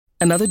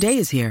Another day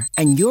is here,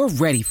 and you're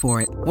ready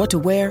for it. What to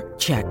wear?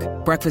 Check.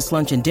 Breakfast,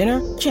 lunch, and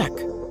dinner? Check.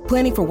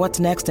 Planning for what's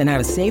next and how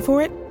to save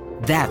for it?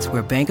 That's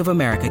where Bank of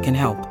America can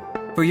help.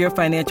 For your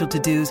financial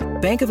to-dos,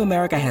 Bank of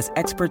America has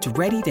experts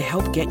ready to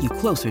help get you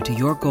closer to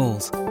your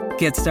goals.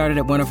 Get started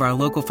at one of our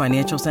local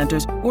financial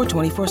centers or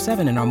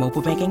 24/7 in our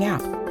mobile banking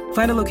app.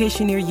 Find a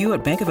location near you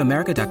at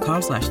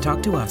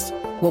bankofamerica.com/talktous.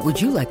 What would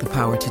you like the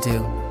power to do?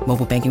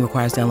 Mobile banking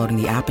requires downloading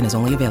the app and is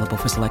only available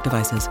for select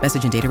devices.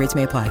 Message and data rates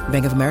may apply.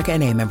 Bank of America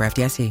NA, member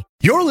FDIC.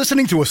 You're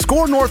listening to a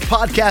Score North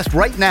podcast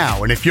right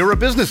now, and if you're a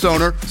business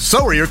owner,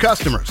 so are your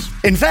customers.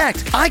 In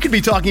fact, I could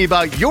be talking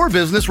about your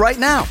business right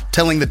now,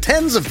 telling the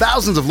tens of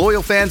thousands of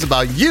loyal fans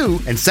about you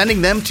and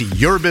sending them to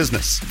your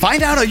business.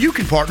 Find out how you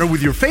can partner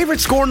with your favorite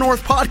Score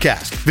North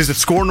podcast. Visit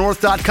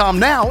scorenorth.com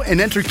now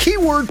and enter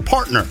keyword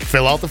partner.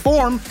 Fill out the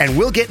form, and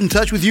we'll get in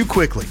touch with you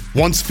quickly.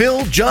 Once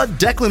Phil, Judd,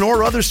 Declan,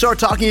 or others start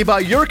talking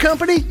about your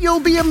company, you'll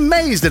be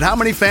amazed at how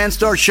many fans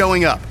start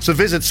showing up. So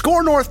visit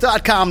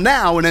scorenorth.com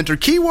now and enter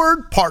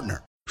keyword partner.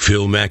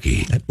 Phil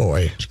Mackey. That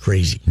boy is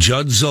crazy.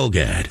 Judd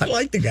Zulgad. I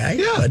like the guy,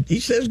 but he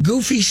says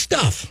goofy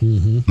stuff.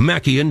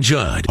 Mackey and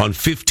Judd on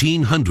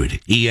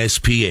 1500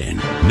 ESPN.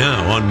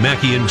 Now on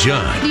Mackey and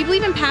Judd. Do you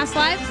believe in past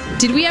lives?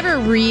 Did we ever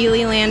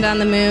really land on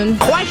the moon?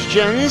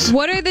 Questions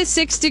What are the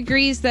 6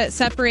 degrees that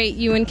separate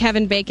you and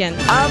Kevin Bacon?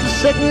 of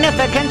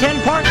significant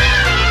importance.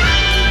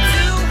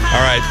 All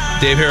right,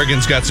 Dave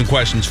Harrigan's got some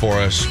questions for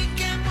us.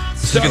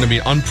 This is going to be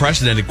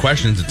unprecedented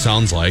questions, it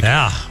sounds like.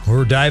 Yeah,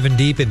 we're diving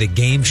deep into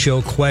game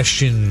show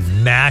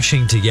question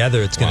mashing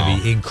together. It's going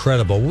to be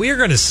incredible. We're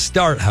going to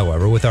start,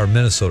 however, with our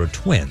Minnesota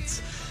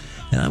Twins.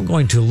 And I'm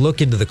going to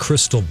look into the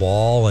crystal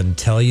ball and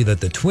tell you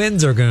that the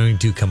Twins are going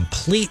to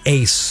complete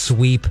a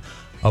sweep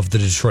of the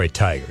Detroit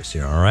Tigers.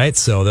 All right,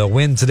 so they'll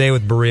win today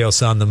with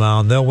Barrios on the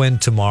mound. They'll win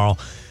tomorrow.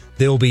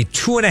 They will be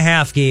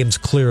 2.5 games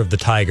clear of the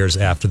Tigers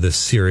after this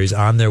series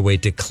on their way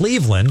to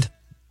Cleveland,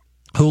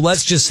 who,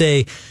 let's just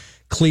say,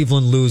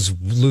 Cleveland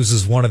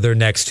loses one of their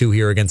next 2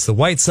 here against the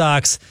White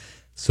Sox.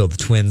 So the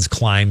Twins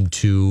climb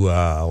to,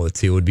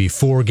 it would be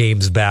 4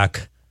 games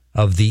back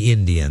of the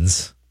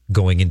Indians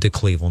going into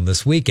Cleveland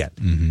this weekend.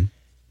 Mm-hmm.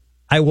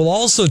 I will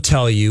also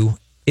tell you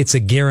it's a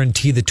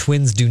guarantee the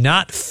Twins do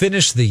not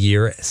finish the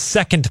year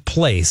second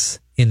place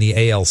in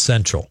the AL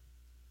Central.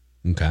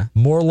 Okay.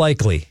 More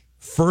likely,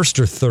 first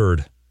or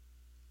third.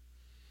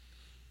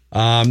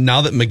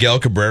 Now that Miguel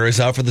Cabrera is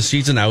out for the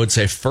season, I would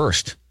say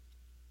first.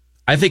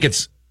 I think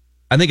it's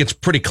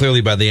pretty clearly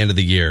by the end of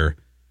the year,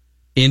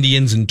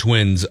 Indians and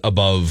Twins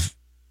above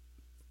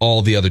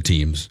all the other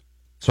teams.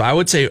 So I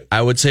would say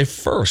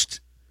first.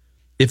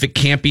 If it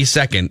can't be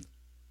second,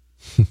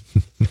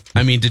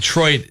 I mean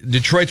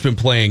Detroit's been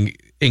playing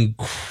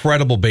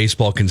incredible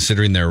baseball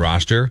considering their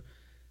roster,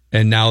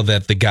 and now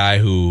that the guy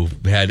who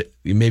had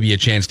maybe a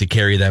chance to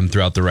carry them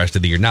throughout the rest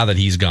of the year, now that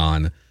he's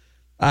gone,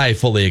 I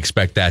fully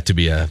expect that to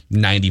be a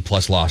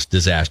 90-plus loss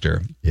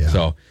disaster. Yeah.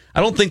 So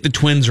I don't think the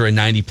Twins are a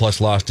 90-plus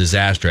loss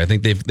disaster. I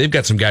think they've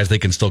got some guys they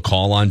can still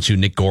call on to.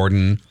 Nick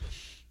Gordon,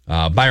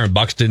 Byron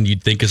Buxton,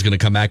 you'd think is going to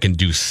come back and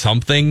do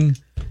something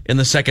in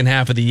the second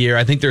half of the year.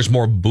 I think there's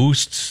more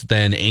boosts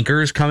than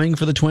anchors coming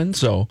for the Twins.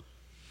 So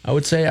I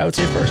would say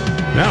first.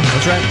 Yeah,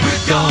 that's right.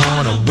 We're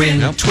gonna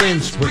win,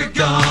 Twins. We're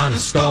gonna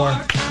score.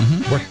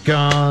 We're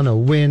gonna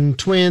win,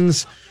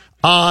 Twins.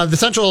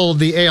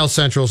 The AL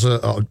Central's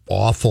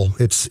awful.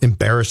 It's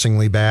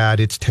embarrassingly bad.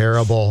 It's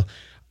terrible.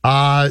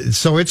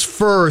 So it's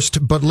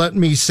first, but let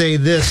me say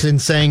this in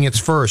saying it's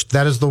first.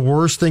 That is the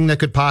worst thing that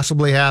could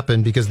possibly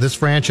happen because this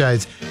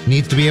franchise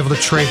needs to be able to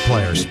trade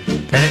players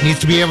and it needs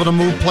to be able to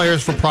move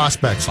players for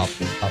prospects.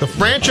 The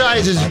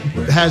franchise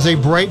has a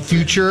bright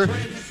future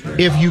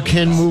if you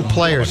can move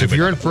players. If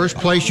you're in first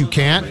place, you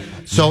can't.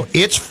 So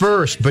it's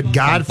first, but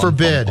God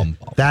forbid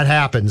that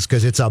happens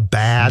because it's a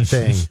bad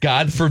thing.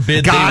 God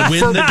forbid God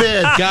they win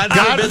forbid.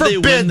 God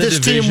forbid this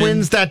team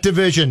wins that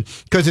division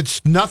because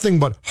it's nothing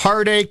but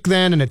heartache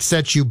then, and it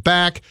sets you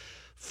back.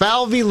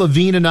 Falvey,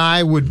 Levine, and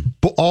I would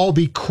all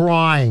be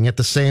crying at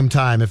the same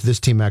time if this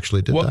team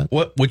actually did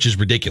that. Which is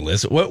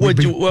ridiculous. What would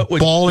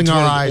bawling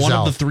our eyes out? One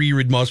out. of the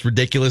 3 most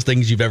ridiculous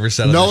things you've ever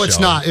said on the show. No, it's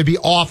not. It'd be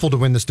awful to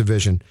win this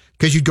division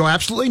because you'd go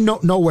absolutely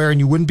nowhere and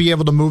you wouldn't be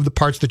able to move the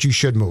parts that you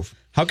should move.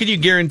 How can you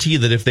guarantee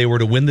that if they were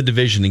to win the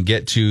division and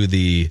get to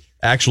the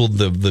DS round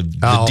of the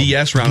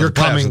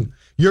playoffs?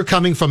 You're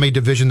coming from a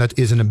division that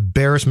is an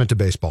embarrassment to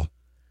baseball.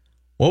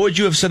 What would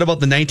you have said about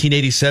the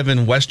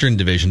 1987 Western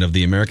Division of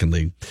the American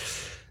League?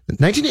 The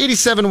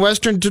 1987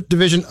 Western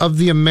Division of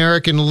the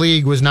American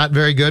League was not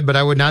very good, but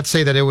I would not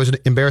say that it was an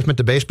embarrassment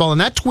to baseball. And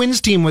that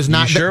Twins team was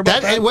not. You sure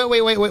about that?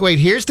 Wait.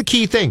 Here's the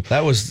key thing.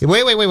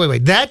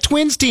 Wait. That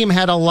Twins team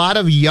had a lot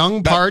of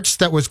young parts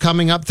that was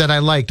coming up that I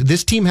liked.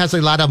 This team has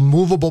a lot of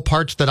movable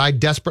parts that I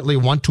desperately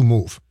want to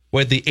move.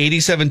 Wait, the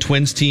 87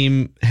 Twins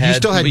team had you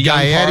still had young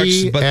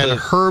Gaetti parts, and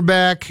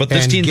Herbeck. But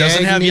this team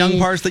doesn't have young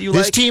parts that you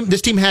like?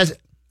 This team has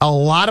a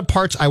lot of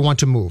parts I want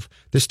to move.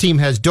 This team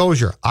has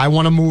Dozier. I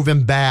want to move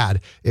him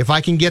bad. If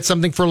I can get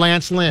something for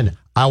Lance Lynn,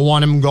 I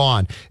want him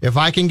gone. If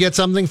I can get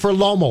something for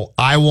Lomo,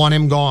 I want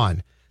him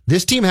gone.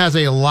 This team has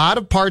a lot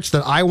of parts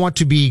that I want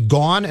to be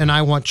gone and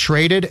I want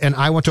traded and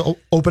I want to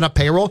open up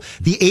payroll.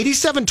 The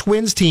 87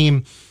 Twins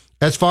team,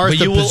 as far as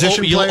the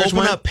position players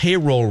open up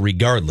payroll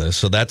regardless,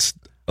 so that's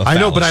a I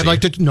know, but fallacy.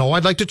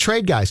 I'd like to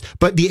trade guys.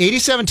 But the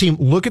 87 team,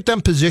 look at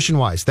them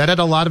position-wise. That had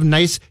a lot of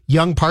nice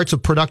young parts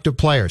of productive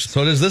players.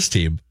 So does this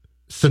team.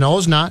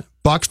 Sano's not.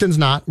 Buxton's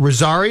not.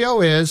 Rosario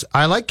is.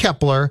 I like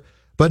Kepler.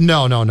 But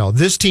no.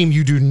 This team,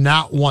 you do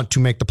not want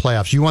to make the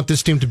playoffs. You want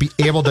this team to be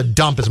able to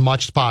dump as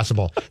much as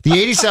possible. The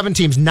 87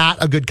 team's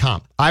not a good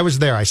comp. I was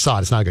there. I saw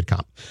it. It's not a good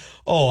comp.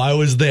 Oh, I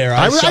was there.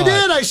 I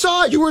did. I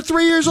saw it. You were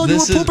 3 years old. You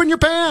were pooping your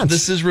pants.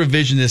 This is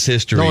revisionist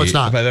history. No, it's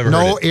not. If I've ever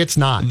heard it. It's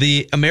not.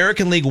 The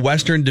American League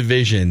Western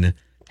Division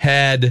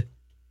had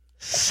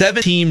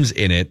 7 teams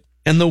in it,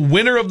 and the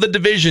winner of the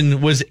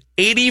division was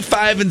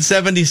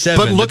 85-77.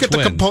 But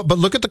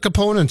look at the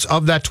components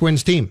of that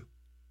Twins team.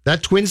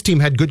 That Twins team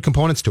had good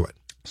components to it.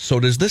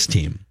 So does this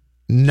team.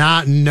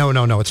 No.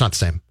 It's not the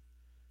same.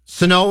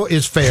 Sano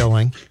is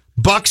failing.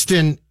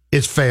 Buxton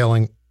is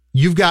failing.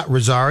 You've got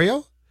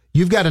Rosario.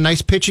 You've got a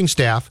nice pitching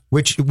staff,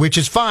 which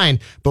is fine.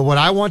 But what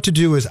I want to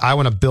do is I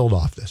want to build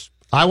off this.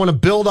 I want to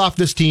build off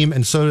this team,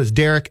 and so does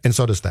Derek, and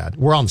so does Thad.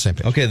 We're all on the same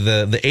page. Okay,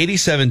 the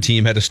 87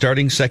 team had a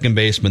starting second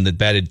baseman that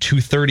batted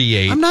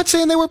 .238. I'm not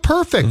saying they were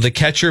perfect. The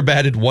catcher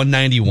batted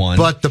 .191.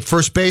 But the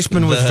first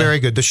baseman was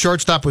very good. The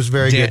shortstop was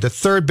very good. The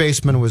third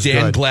baseman was good.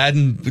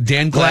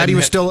 Dan Gladden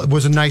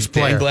was a nice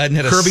player. Dan Gladden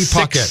had Kirby a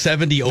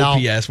 670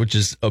 OPS, which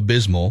is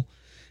abysmal.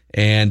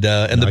 And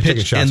the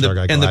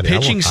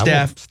pitching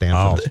staff.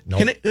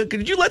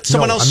 Could you let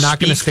someone else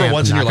speak for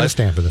once in your life?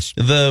 Stand for this.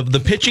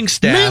 The pitching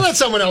staff. May let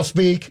someone else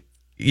speak.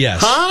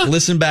 Yes. Huh?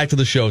 Listen back to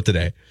the show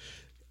today.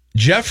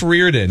 Jeff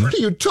Reardon. What are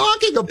you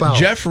talking about?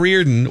 Jeff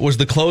Reardon was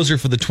the closer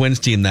for the Twins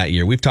team that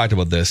year. We've talked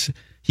about this.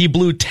 He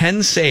blew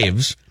 10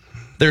 saves.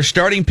 Their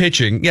starting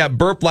pitching,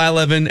 Burt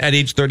Blyleven at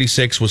age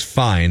 36 was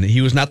fine.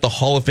 He was not the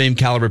Hall of Fame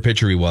caliber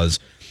pitcher he was.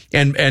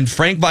 And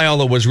Frank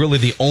Viola was really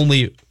the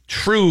only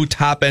true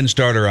top-end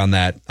starter on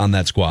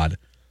that squad.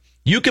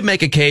 You could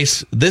make a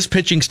case this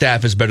pitching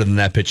staff is better than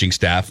that pitching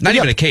staff. Not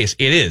even a case.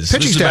 It is.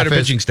 This is a better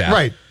pitching staff.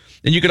 Right.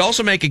 And you could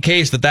also make a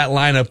case that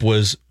lineup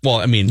was,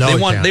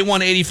 they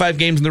won 85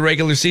 games in the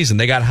regular season.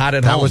 They got hot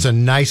at home. That was a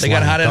nice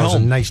got hot at home. That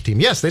was a nice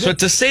team. Yes, they did. So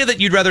to say that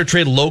you'd rather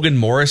trade Logan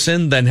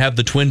Morrison than have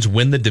the Twins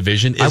win the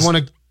division is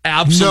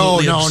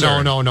absolutely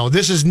absurd. No.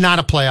 This is not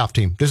a playoff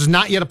team. This is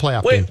not yet a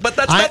playoff team. Wait, but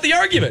that's not the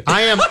argument.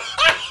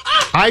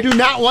 I do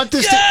not want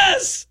this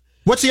Yes!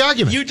 What's the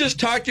argument? You just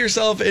talked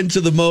yourself into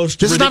the most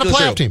This is not a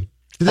ridiculous playoff team.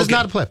 This is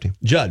not a playoff team.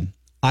 Judd,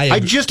 I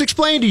just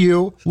explained to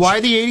you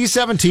why the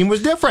 87 team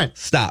was different.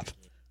 Stop.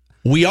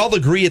 We all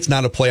agree it's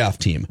not a playoff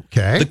team.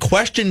 Okay. The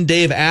question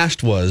Dave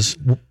asked was...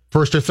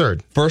 First or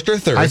third? First or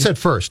third. I said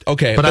first.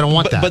 Okay. But I don't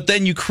want that. But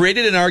then you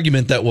created an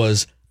argument that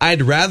was,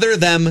 I'd rather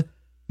them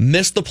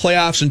miss the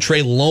playoffs and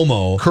trade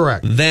Lomo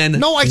than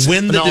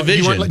win the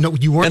division.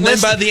 You weren't And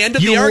then by the end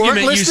of the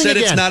argument, you said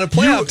it's not a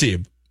playoff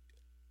team.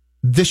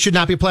 This should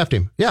not be a playoff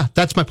team. Yeah,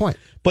 that's my point.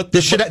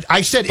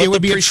 I said it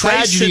would be a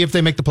tragedy if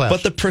they make the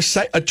playoffs.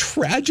 But a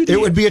tragedy?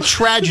 It would be a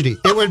tragedy.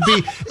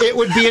 It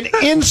would be an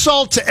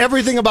insult to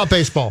everything about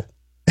baseball.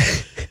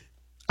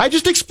 I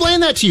just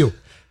explained that to you.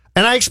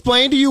 And I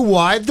explained to you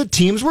why the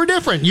teams were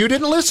different. You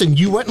didn't listen.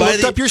 You went and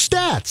looked up your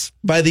stats.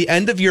 By the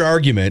end of your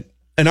argument,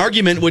 an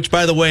argument which,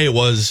 by the way,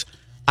 was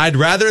I'd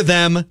rather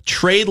them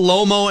trade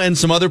Lomo and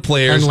some other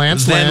players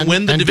than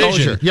win the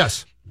division. Closure.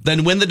 Yes.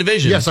 Then win the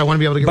division. Yes, I want to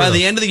be able to get rid of By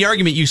the end of the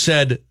argument, you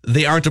said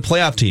they aren't a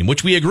playoff team,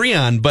 which we agree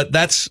on. But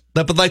that's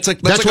what I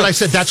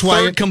said. That's why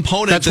third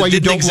component. That's why you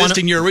didn't exist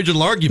in your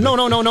original argument.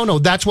 No.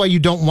 That's why you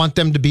don't want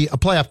them to be a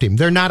playoff team.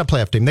 They're not a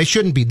playoff team. They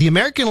shouldn't be. The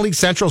American League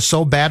Central is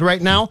so bad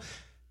right now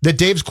that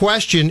Dave's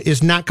question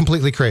is not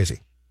completely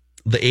crazy.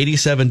 The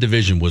 87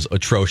 division was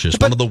atrocious.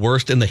 One of the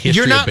worst in the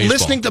history of baseball. You're not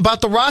listening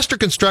about the roster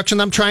construction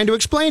I'm trying to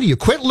explain to you.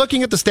 Quit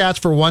looking at the stats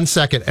for 1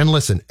 second and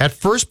listen. At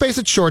first base,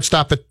 at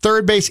shortstop, at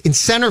third base, in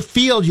center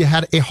field, you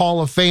had a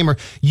Hall of Famer.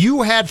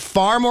 You had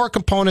far more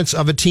components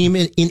of a team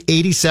in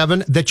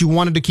 87 that you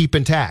wanted to keep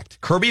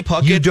intact. Kirby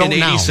Puckett in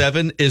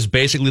 87 is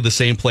basically the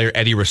same player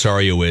Eddie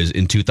Rosario is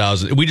in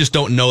 2000. We just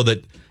don't know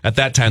that at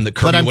that time that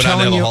Kirby went on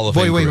to have a Hall of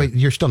Fame. Wait,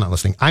 you're still not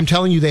listening. I'm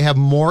telling you they have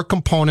more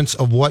components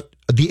of what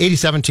the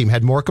 87 team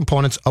had more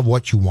components of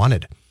what you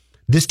wanted.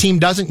 This team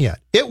doesn't yet.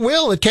 It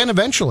will. It can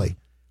eventually.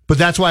 But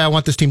that's why I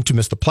want this team to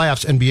miss the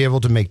playoffs and be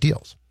able to make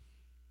deals.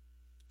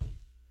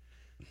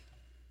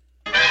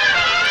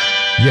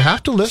 You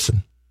have to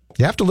listen.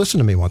 You have to listen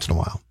to me once in a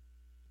while.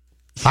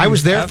 I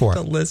was there for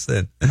it.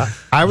 Listen.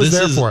 I was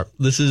there for it.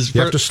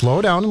 You have to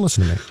slow down and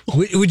listen to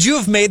me. Would you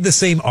have made the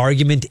same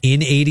argument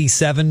in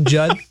 87,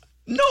 Judd?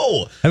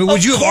 No. I mean,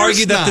 would you have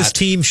argued that this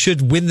team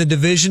should win the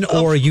division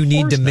or you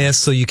need to miss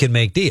so you can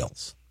make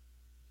deals?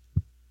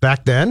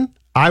 Back then,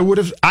 I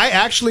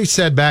actually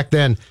said back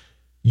then,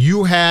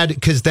 you had,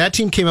 because that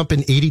team came up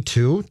in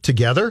 82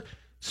 together.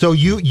 So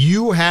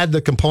you had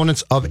the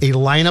components of a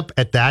lineup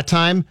at that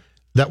time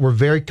that were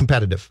very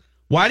competitive.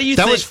 Why do you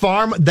think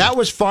that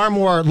was far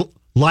more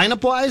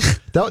lineup wise,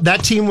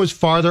 that team was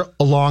farther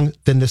along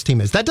than this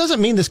team is. That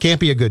doesn't mean this can't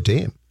be a good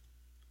team.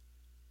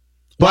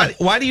 But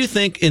why do you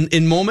think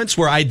in moments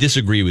where I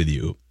disagree with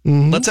you,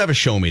 let's have a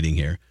show meeting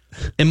here.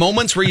 In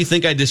moments where you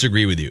think I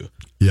disagree with you,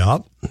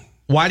 yep.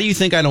 Why do you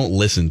think I don't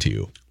listen to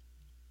you?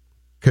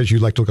 Because you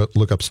like to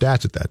look up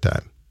stats at that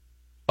time.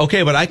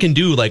 Okay, but I can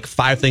do like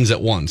 5 things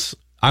at once.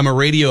 I'm a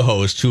radio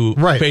host who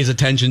pays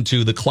attention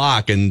to the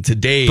clock and to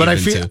Dave. But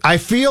I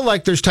feel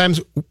like there's times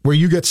where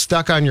you get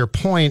stuck on your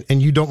point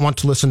and you don't want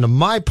to listen to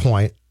my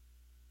point.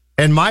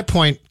 And my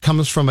point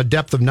comes from a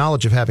depth of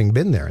knowledge of having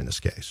been there in this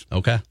case.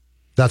 Okay.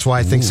 That's why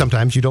I think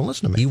sometimes you don't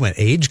listen to me. He went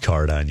age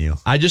card on you.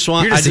 You're just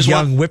a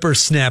young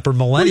whippersnapper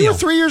millennial. Well, you were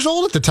 3 years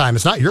old at the time.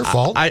 It's not your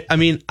fault. I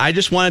mean, I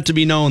just want it to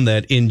be known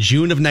that in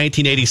June of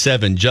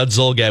 1987, Judd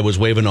Zulgad was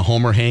waving a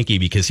Homer hanky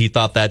because he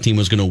thought that team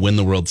was going to win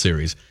the World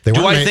Series.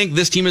 Do I think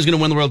this team is going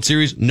to win the World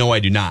Series? No, I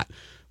do not.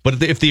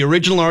 But if the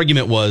original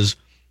argument was,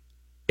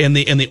 and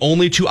the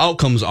only 2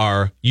 outcomes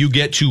are, you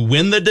get to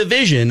win the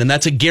division, and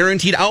that's a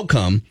guaranteed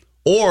outcome,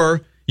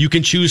 or you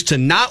can choose to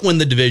not win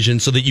the division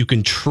so that you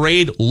can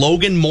trade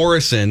Logan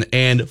Morrison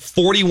and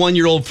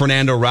 41-year-old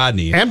Fernando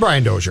Rodney and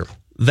Brian Dozier.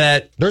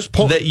 That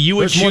you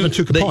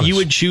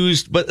would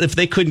choose, but if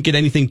they couldn't get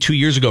anything 2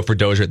 years ago for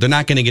Dozier, they're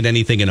not going to get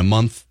anything in a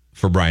month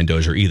for Brian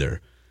Dozier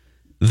either.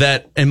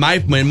 And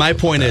my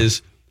point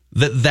is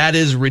that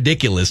is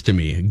ridiculous to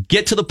me.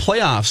 Get to the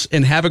playoffs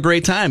and have a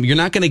great time. You're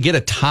not going to get a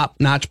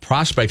top-notch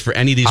prospect for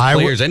any of these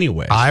players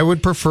anyway. I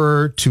would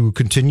prefer to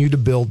continue to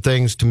build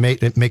things to make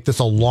this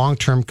a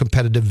long-term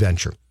competitive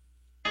venture.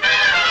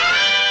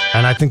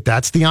 And I think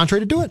that's the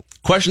entree to do it.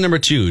 Question number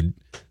 2. Do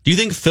you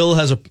think Phil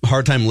has a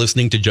hard time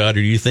listening to Judd,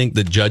 or do you think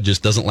that Judd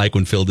just doesn't like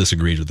when Phil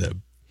disagrees with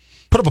him?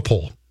 Put up a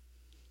poll.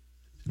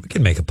 We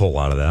can make a poll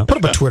out of that.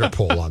 Put up a Twitter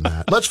poll on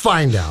that. Let's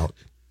find out.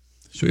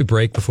 Should we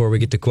break before we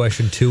get to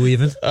question 2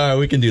 even?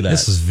 We can do that.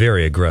 This is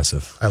very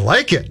aggressive. I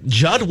like it.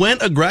 Judd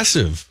went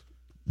aggressive.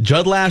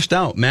 Judd lashed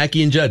out.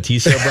 Mackie and Judd,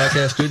 TCL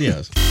Broadcast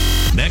Studios.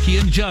 Mackie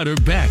and Judd are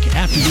back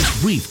after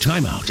this brief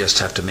timeout. Just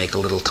have to make a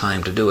little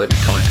time to do it.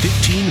 On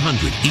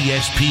 1500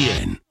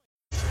 ESPN.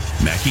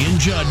 Mackie and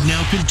Judd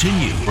now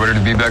continue. Ready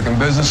to be back in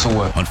business or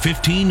what? On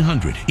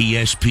 1500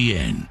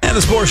 ESPN. And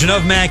this portion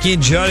of Mackie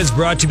and Judd is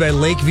brought to you by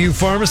Lakeview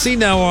Pharmacy,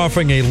 now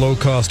offering a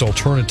low-cost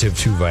alternative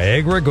to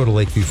Viagra. Go to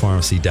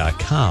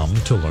lakeview.pharmacy.com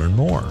to learn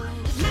more.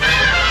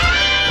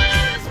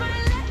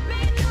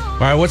 All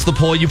right, what's the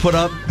poll you put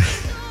up?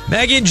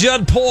 Mackie and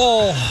Judd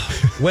poll.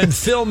 When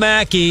Phil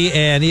Mackey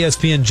and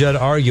ESPN Judd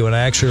argue, and I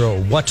actually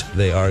wrote what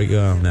they argue.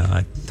 Oh,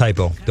 no,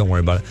 typo. Don't worry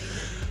about it.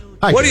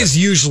 What is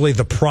usually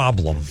the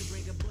problem?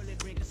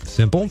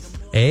 Simple.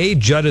 A,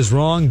 Judd is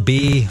wrong.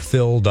 B,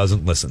 Phil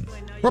doesn't listen.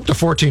 We're up to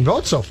 14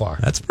 votes so far.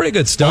 That's a pretty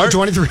good start.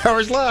 23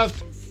 hours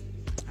left.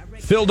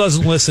 Phil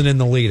doesn't listen in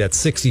the lead at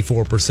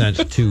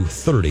 64% to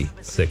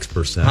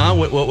 36%. Huh?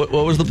 What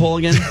was the poll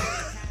again?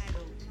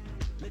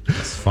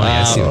 It's funny.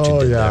 I see what you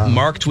did there.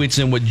 Mark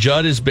tweets in, what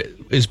Judd is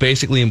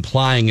basically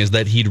implying is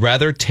that he'd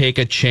rather take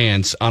a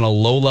chance on a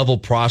low-level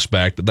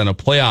prospect than a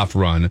playoff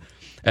run.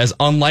 As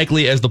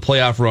unlikely as the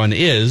playoff run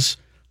is,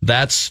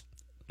 that's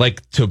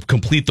like to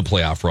complete the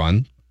playoff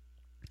run.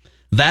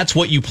 That's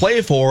what you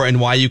play for and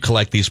why you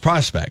collect these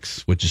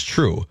prospects, which is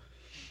true.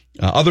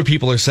 Other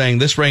people are saying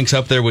this ranks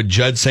up there with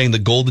Judd saying the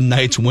Golden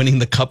Knights winning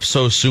the cup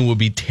so soon would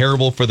be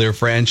terrible for their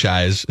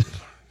franchise.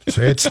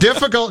 So it's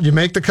difficult. You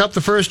make the cup the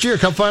first year,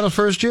 cup final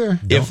first year.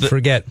 Don't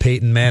forget,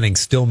 Peyton Manning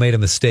still made a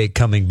mistake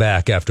coming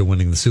back after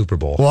winning the Super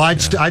Bowl. Well,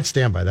 I'd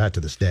stand by that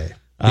to this day.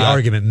 The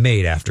argument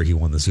made after he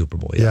won the Super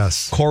Bowl.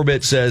 Yes.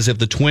 Corbett says if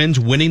the Twins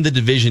winning the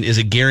division is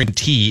a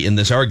guarantee in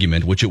this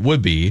argument, which it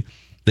would be,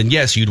 then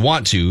yes, you'd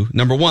want to.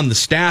 Number one, the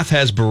staff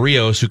has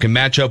Barrios who can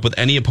match up with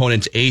any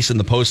opponent's ace in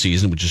the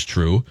postseason, which is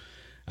true,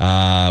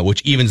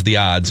 which evens the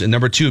odds. And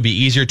number two, it'd be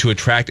easier to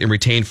attract and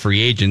retain free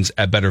agents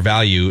at better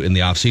value in the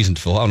offseason.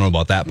 Phil, I don't know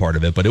about that part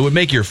of it, but it would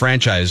make your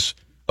franchise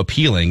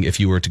appealing if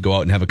you were to go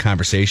out and have a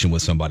conversation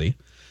with somebody.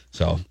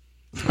 So...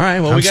 All right.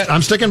 Well,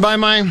 I'm sticking by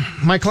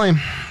my claim.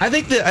 I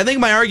think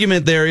my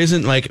argument there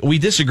isn't like we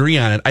disagree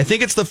on it. I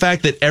think it's the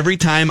fact that every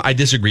time I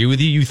disagree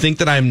with you, you think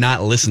that I'm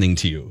not listening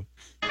to you.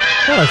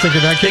 Well, I think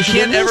in that case, it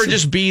can't ever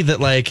just be that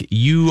like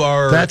you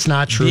are. That's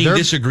not true. Being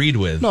disagreed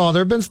with. No,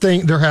 there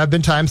have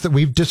been times that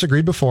we've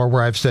disagreed before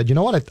where I've said, you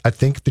know what, I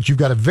think that you've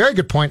got a very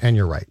good point and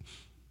you're right.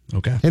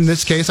 Okay. In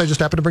this case, I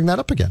just happen to bring that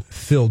up again.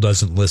 Phil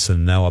doesn't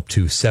listen, now up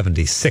to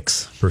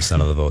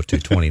 76% of the vote to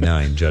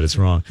 29. Judd is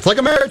wrong. It's like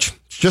a marriage.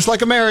 It's just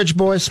like a marriage,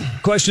 boys.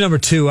 Question number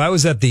 2. I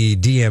was at the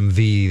DMV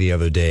the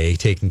other day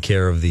taking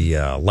care of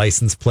the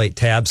license plate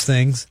tabs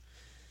things.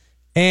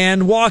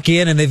 And walk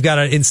in, and they've got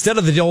instead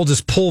of the old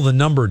just pull the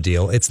number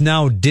deal, it's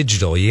now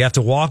digital. You have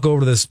to walk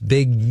over to this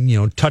big,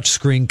 touch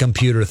screen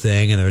computer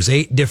thing, and there's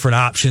 8 different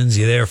options.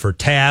 You're there for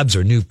tabs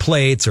or new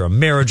plates or a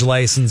marriage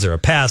license or a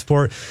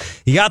passport.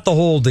 You got the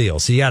whole deal.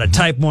 So you got to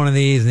type one of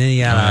these, and then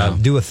you got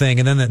to do a thing,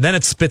 and then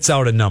it spits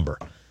out a number.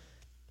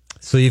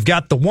 So you've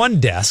got the one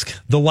desk,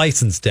 the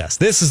license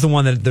desk. This is the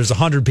one that there's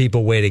 100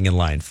 people waiting in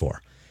line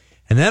for.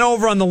 And then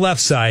over on the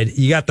left side,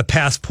 you got the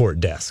passport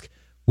desk,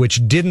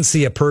 which didn't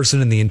see a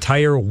person in the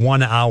entire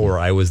 1 hour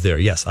I was there.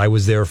 Yes, I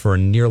was there for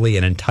nearly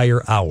an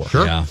entire hour.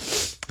 Sure.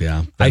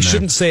 Yeah. I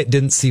shouldn't say it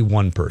didn't see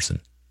one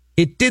person.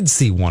 It did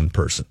see one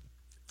person.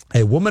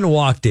 A woman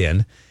walked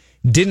in,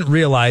 didn't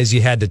realize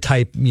you had to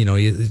type,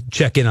 you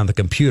check in on the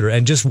computer,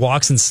 and just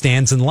walks and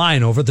stands in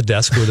line over the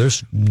desk where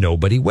there's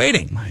nobody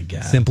waiting. My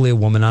God. Simply a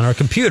woman on our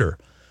computer,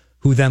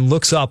 who then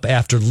looks up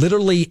after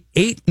literally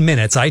 8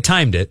 minutes. I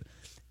timed it,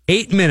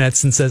 8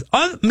 minutes, and says,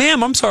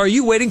 ma'am, I'm sorry, are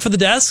you waiting for the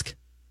desk?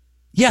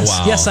 Yes,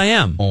 Wow. yes, I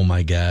am. Oh,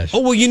 my gosh.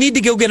 Oh, well, you need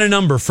to go get a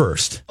number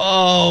first.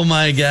 Oh,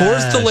 my gosh.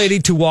 Forced the lady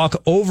to walk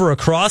over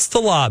across the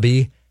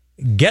lobby,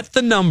 get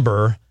the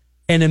number,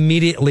 and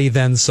immediately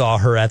then saw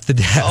her at the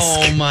desk.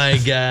 Oh, my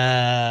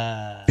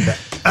God.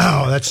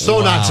 Oh, that's so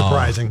not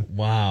surprising.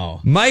 Wow.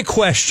 My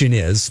question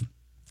is,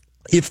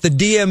 if the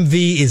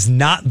DMV is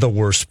not the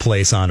worst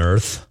place on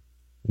earth,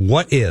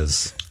 what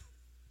is?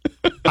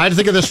 I had to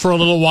think of this for a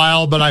little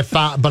while, but I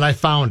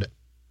found it.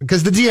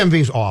 Because the DMV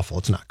is awful.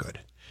 It's not good.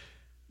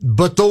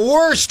 But the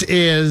worst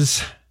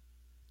is,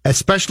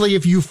 especially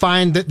if you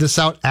find this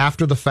out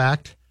after the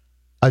fact,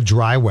 a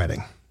dry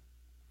wedding.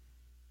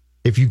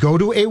 If you go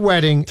to a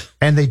wedding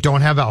and they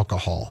don't have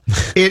alcohol,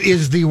 it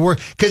is the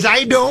worst. Because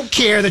I don't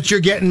care that you're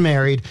getting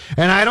married,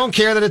 and I don't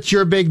care that it's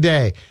your big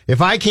day.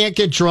 If I can't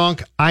get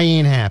drunk, I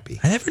ain't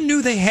happy. I never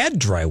knew they had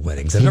dry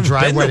weddings. I've never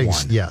Dry been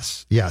weddings, to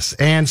one. yes.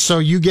 And so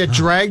you get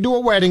dragged to a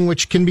wedding,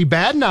 which can be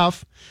bad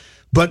enough,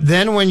 but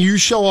then when you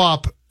show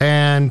up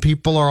and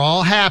people are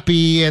all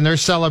happy and they're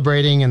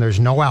celebrating and there's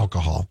no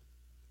alcohol,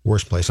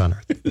 worst place on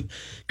earth.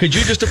 Could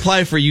you just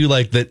apply for you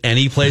like that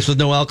any place with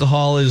no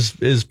alcohol is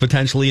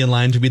potentially in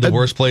line to be the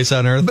worst place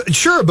on earth?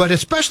 Sure, but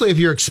especially if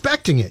you're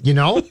expecting it,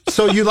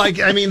 So you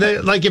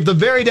if the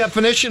very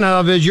definition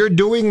of is you're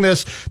doing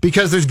this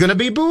because there's going to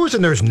be booze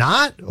and there's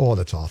not, oh,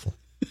 that's awful.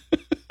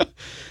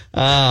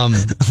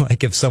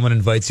 Like if someone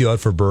invites you out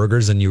for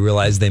burgers and you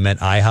realize they meant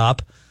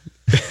IHOP.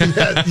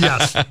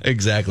 Yes,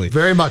 Exactly.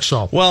 very much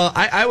so. Well,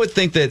 I would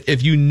think that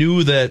if you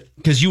knew that,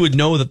 because you would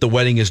know that the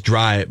wedding is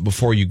dry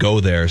before you go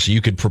there, so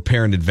you could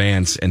prepare in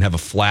advance and have a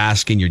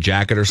flask in your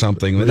jacket or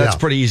something. That's Yeah.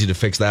 pretty easy to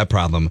fix that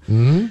problem.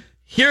 Mm-hmm.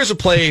 Here's a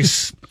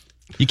place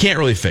you can't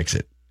really fix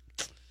it.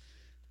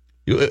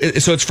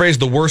 So it's phrased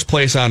the worst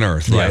place on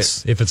earth, right?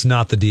 Yes, if it's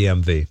not the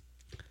DMV.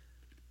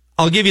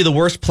 I'll give you the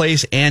worst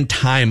place and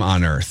time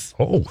on earth.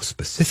 Oh,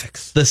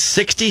 specifics. The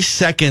 60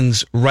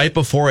 seconds right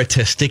before a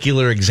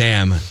testicular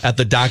exam at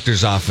the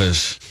doctor's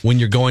office when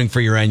you're going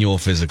for your annual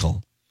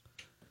physical.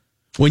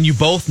 When you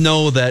both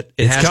know that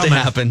It's has coming. to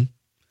happen.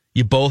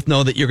 You both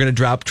know that you're going to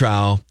drop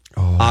trowel,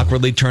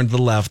 awkwardly turn to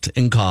the left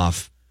and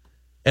cough.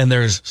 And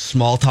there's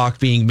small talk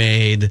being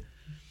made.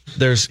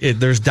 There's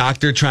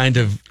doctor trying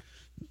to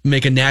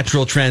make a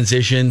natural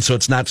transition so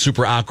it's not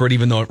super awkward,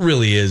 even though it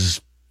really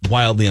is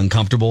wildly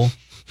uncomfortable.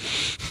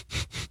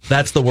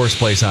 That's the worst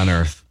place on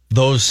earth.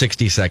 Those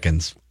 60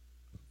 seconds.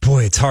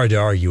 Boy, it's hard to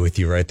argue with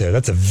you right there.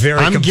 That's a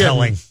very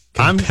compelling.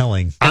 I'm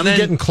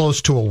getting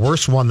close to a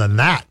worse one than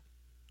that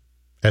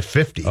at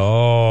 50.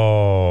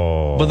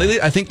 Oh. But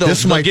I think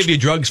they'll give you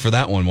drugs for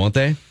that one, won't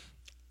they?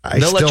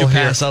 They'll let you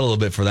pass out a little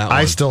bit for that one.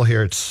 I still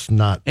hear it's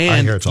not. And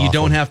I hear it's you awful.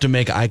 don't have to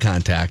make eye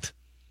contact.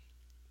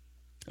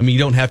 I mean, you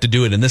don't have to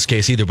do it in this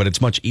case either, but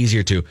it's much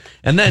easier to.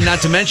 And then,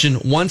 not to mention,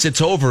 once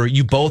it's over,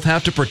 you both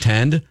have to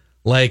pretend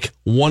like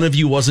one of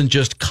you wasn't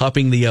just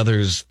cupping the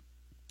other's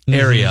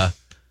area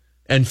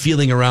and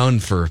feeling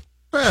around for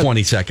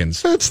 20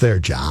 seconds. That's their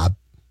job.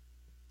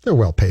 They're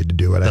well paid to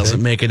do it.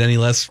 Doesn't make it any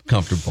less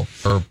comfortable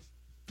or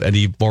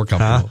any more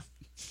comfortable.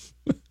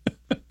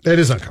 It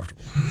is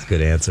uncomfortable. That's a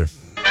good answer.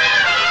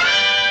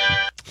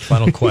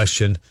 Final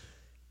question.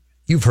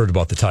 You've heard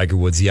about the Tiger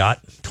Woods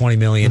yacht, $20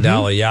 million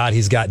yacht.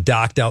 He's got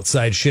docked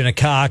outside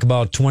Shinnecock,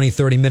 about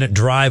 20-30 minute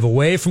drive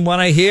away from what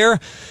I hear.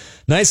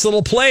 Nice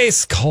little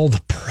place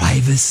called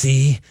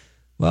Privacy.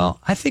 Well,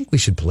 I think we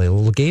should play a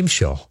little game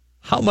show.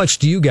 How much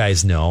do you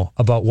guys know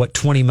about what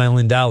 $20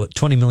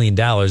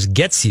 million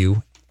gets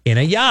you in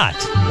a yacht?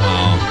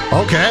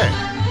 Wow. Okay.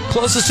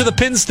 Closest to the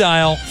pin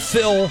style,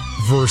 Phil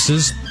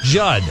versus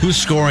Judd. Who's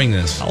scoring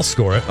this? I'll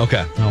score it.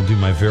 Okay. I'll do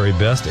my very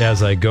best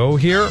as I go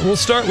here. We'll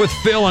start with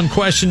Phil on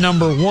question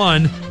number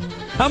 1.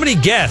 How many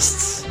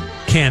guests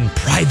can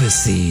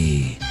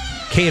Privacy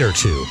cater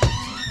to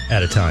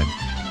at a time?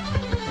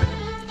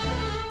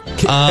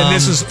 And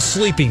this is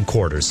sleeping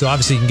quarters, so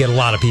obviously you can get a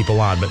lot of people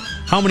on, but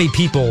how many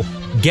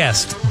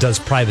guest does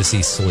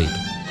Privacy sleep?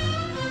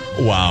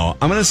 Wow.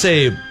 I'm gonna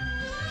say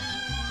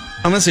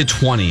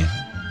 20.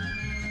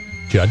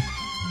 Judd?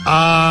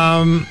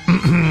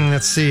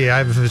 Let's see.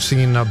 I've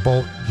seen a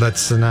boat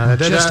that's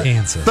Just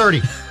answer. 30.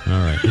 All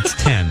right, it's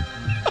 10.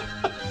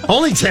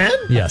 Only 10?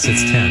 Yes,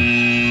 it's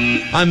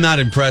 10. I'm not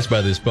impressed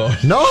by this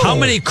boat. No. How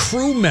many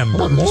crew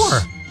members? I want more.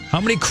 How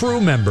many crew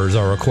members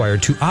are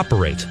required to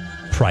operate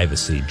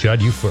Privacy?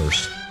 Judd, you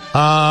first.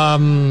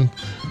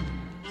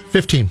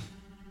 15.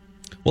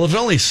 Well, if it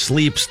only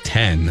sleeps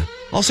 10,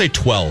 I'll say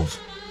 12.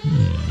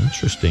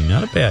 Interesting.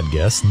 Not a bad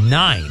guess.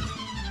 9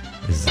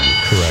 is the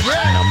correct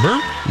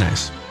number.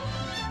 Nice.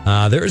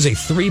 There is a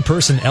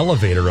 3-person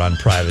elevator on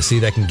Privacy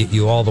that can get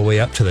you all the way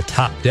up to the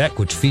top deck,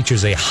 which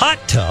features a hot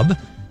tub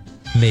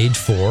made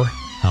for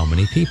how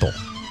many people?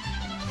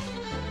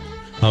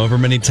 However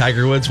many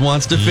Tiger Woods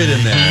wants to fit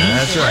in there.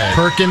 That's right.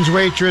 Perkins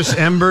waitress,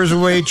 Embers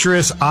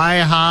waitress,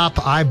 IHOP,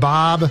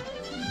 iBob.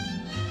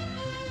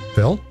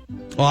 Phil?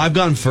 Well, I've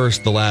gone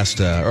first the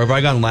last, or have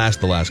I gone last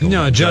the last couple?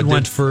 No, Judd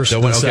went first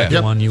the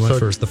second one. You went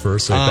first the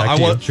first. So back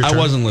to you. I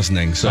wasn't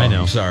listening, so I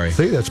know. I'm sorry.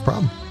 See, that's a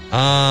problem.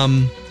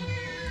 I'm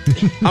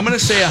going to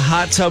say a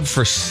hot tub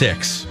for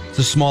 6. It's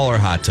a smaller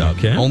hot tub.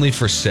 Okay. Only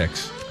for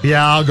 6.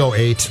 Yeah, I'll go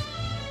 8.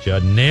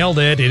 Judd nailed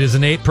it. It is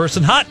an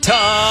 8-person hot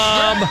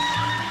tub.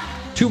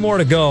 2 more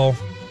to go.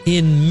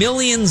 In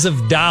millions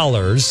of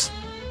dollars,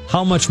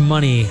 how much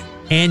money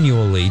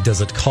annually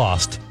does it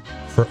cost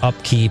for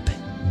upkeep,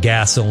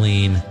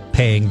 gasoline,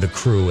 paying the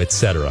crew,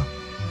 etc.?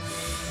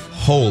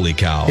 Holy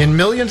cow. In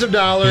millions of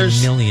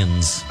dollars. In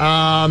millions.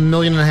 $1.5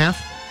 million.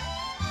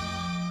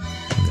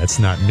 That's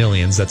not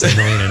millions. That's $1.5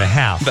 million.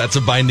 That's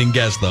a binding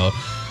guess, though.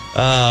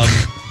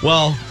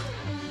 Well,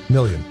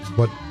 million.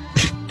 What?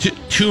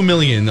 2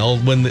 million.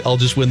 I'll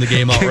just win the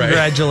game outright.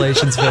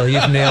 Congratulations, Phil.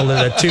 You've nailed it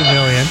at $2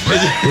 million.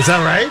 Is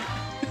that right?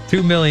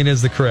 $2 million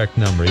is the correct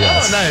number.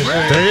 Yes. Oh, nice.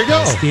 There you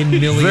go. In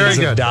millions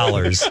of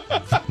dollars.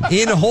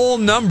 In whole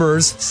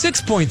numbers,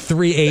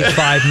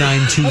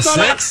 6.385926.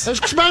 That's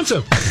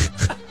expensive.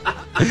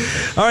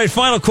 All right,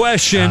 final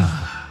question.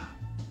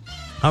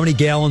 How many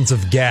gallons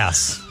of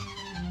gas?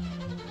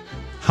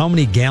 How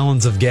many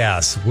gallons of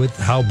gas? With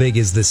how big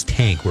is this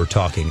tank we're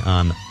talking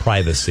on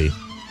Privacy?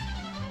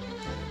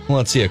 Well,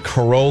 let's see. A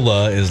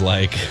Corolla is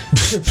like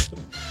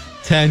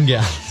 10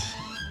 gallons.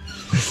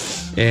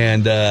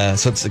 And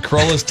so it's the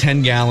Corolla's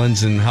 10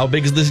 gallons. And how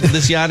big is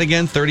this yacht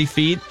again? 30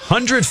 feet?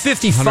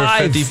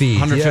 155 feet.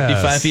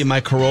 155 feet.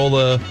 My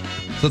Corolla.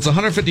 So it's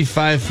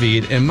 155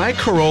 feet. And my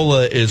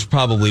Corolla is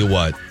probably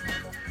what?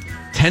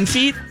 10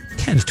 feet?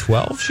 10 to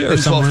 12, sure. 10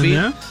 to 12 feet.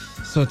 There.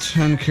 So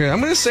 10. I'm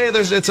going to say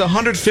it's a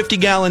 150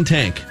 gallon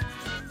tank.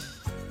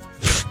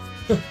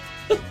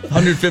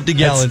 150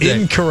 gallon That's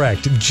tank.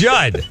 Incorrect.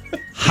 Judd,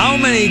 how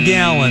many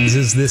gallons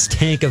is this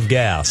tank of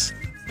gas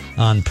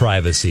on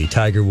Privacy?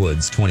 Tiger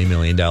Woods, $20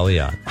 million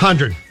yacht.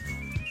 100.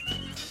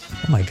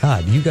 Oh my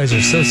God, you guys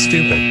are so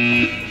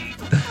stupid.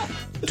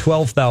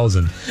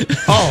 12,000.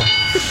 Oh.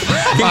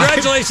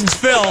 Congratulations,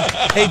 Phil.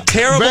 A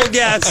terrible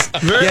guess.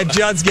 Yeah,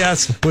 Judd's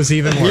guess was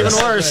even worse.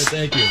 Even worse.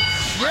 Thank you.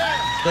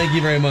 Thank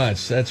you very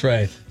much. That's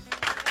right.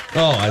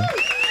 Oh,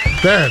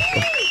 there.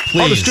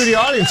 Please. Oh, the studio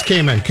audience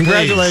came in.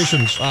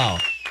 Congratulations. Please. Wow.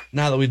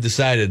 Now that we've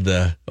decided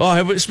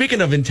speaking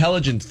of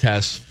intelligence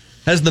tests,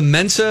 has the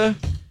Mensa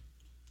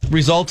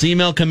results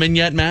email come in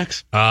yet,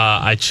 Max?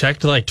 I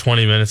checked like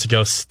 20 minutes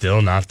ago.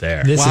 Still not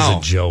there. This is a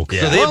joke.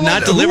 So they have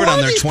not delivered on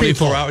their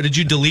 24-hour. Did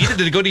you delete it?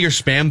 Did it go to your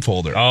spam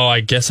folder? Oh,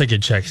 I guess I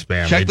could check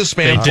spam. Check the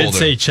spam folder. They did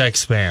say check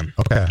spam.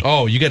 Okay.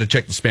 Oh, you got to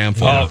check the spam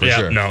folder for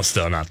sure. No,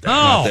 still not there. Oh,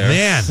 not there.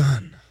 man.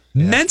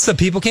 Mensa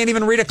people can't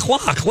even read a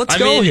clock. Let's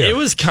go here. It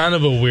was kind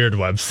of a weird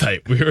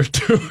website we were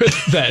doing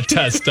that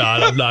test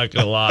on. I'm not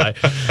going to lie.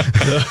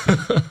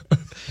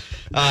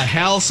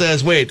 Hal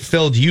says, wait,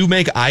 Phil, do you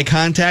make eye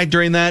contact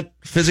during that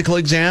physical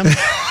exam?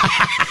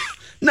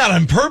 Not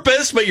on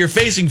purpose, but you're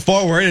facing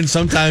forward, and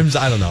sometimes,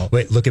 I don't know.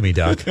 Wait, look at me,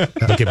 Doc.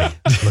 Look at me.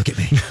 Look at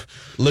me.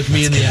 Look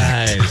me in the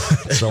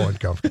eyes. So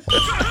uncomfortable.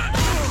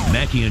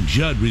 Mackie and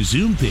Judd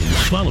resume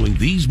things following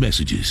these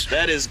messages.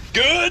 That is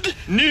good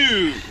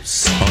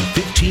news. On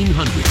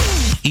 1500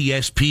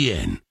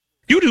 ESPN.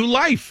 You do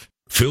life.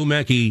 Phil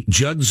Mackey,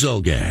 Judd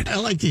Zulgad. I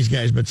like these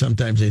guys, but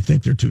sometimes they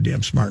think they're too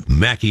damn smart.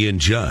 Mackie and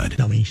Judd.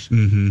 Dummies.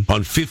 On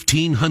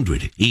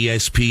 1500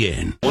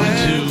 ESPN. 1, 2.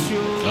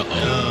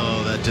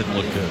 Uh-oh. That didn't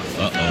look good.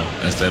 Uh-oh.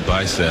 That's that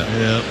bicep.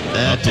 Yep.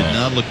 That did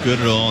not look good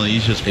at all.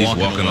 He's just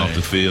walking away. Off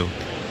the field.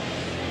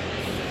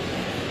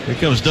 Here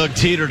comes Doug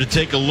Teeter to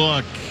take a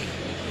look.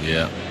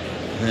 Yeah.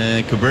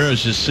 And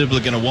Cabrera's just simply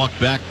going to walk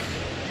back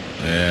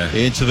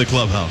into the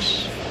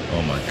clubhouse.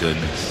 Oh, my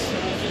goodness.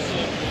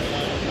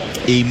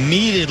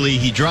 Immediately,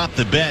 he dropped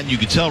the bat, and you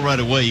could tell right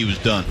away he was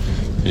done.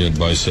 He had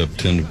bicep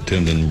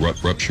tendon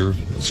rupture.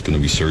 It's going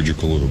to be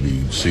surgical. It'll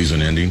be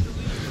season-ending.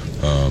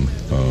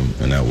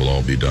 And that will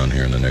all be done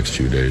here in the next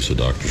few days. The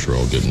doctors are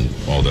all getting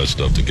all that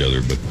stuff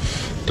together, but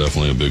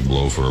definitely a big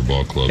blow for our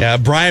ball club. Yeah,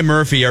 Brian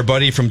Murphy, our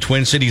buddy from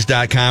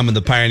TwinCities.com and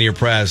the Pioneer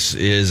Press,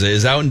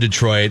 is out in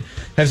Detroit.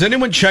 Has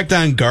anyone checked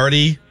on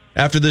Gardy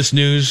after this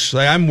news?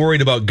 I'm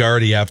worried about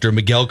Gardy after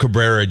Miguel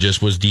Cabrera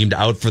just was deemed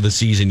out for the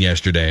season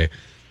yesterday.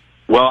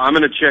 Well, I'm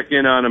going to check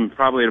in on him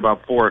probably at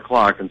about 4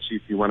 o'clock and see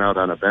if he went out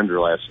on a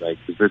bender last night,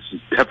 because this is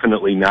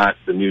definitely not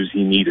the news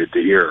he needed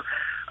to hear.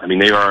 I mean,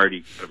 they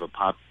already have a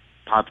pop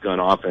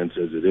gun offense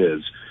as it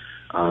is.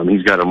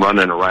 He's got him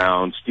running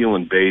around,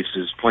 stealing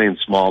bases, playing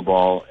small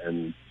ball,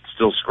 and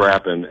still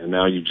scrapping, and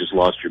now you just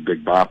lost your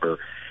big bopper.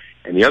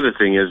 And the other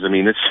thing is, I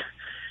mean,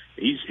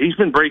 he's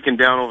been breaking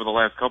down over the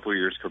last couple of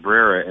years,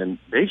 Cabrera, and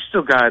they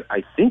still got,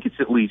 I think it's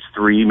at least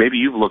 3, maybe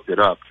you've looked it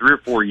up, 3 or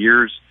 4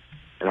 years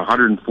and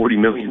 $140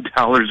 million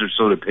or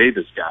so to pay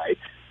this guy.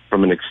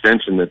 from an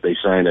extension that they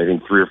signed, I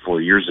think, 3 or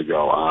 4 years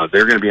ago.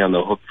 They're going to be on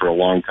the hook for a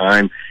long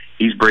time.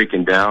 He's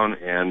breaking down,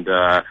 and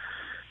I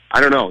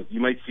don't know. You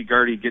might see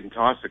Gardy getting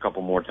tossed a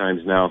couple more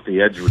times now if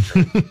the edge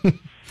returns.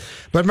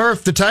 But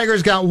Murph, the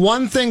Tigers got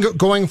one thing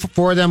going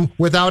for them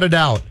without a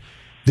doubt: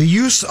 the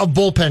use of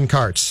bullpen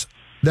carts.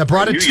 That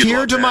brought a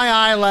tear to my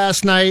eye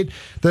last night.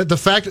 The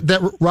fact that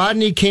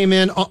Rodney came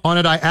in on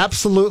it, I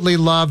absolutely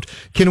loved.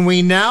 Can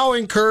we now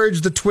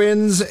encourage the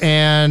Twins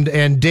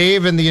and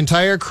Dave and the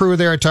entire crew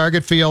there at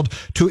Target Field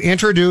to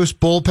introduce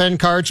bullpen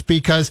carts?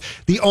 Because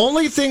the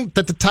only thing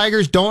that the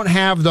Tigers don't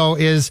have, though,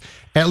 is,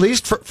 at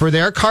least for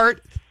their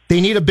cart, they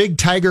need a big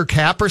Tiger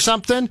cap or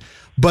something.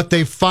 But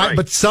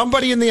but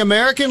somebody in the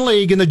American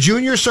League, in the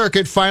junior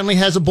circuit, finally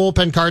has a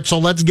bullpen cart. So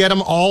let's get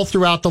them all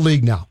throughout the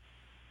league now.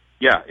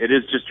 Yeah, it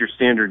is just your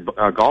standard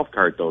golf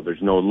cart, though.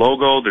 There's no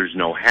logo, there's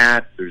no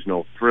hat, there's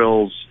no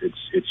frills.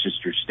 It's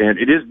just your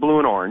standard. It is blue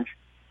and orange,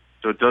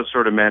 so it does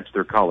sort of match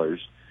their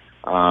colors.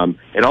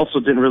 It also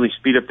didn't really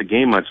speed up the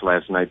game much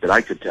last night that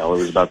I could tell. It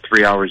was about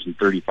 3 hours and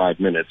 35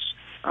 minutes.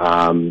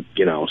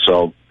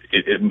 So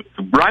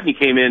Rodney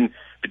came in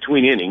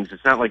between innings.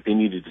 It's not like they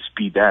needed to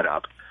speed that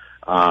up.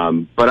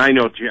 But I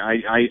know,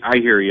 I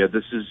hear you.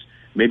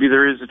 Maybe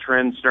there is a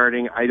trend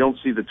starting. I don't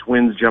see the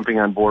Twins jumping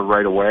on board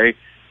right away.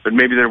 But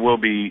maybe there will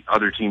be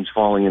other teams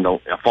falling in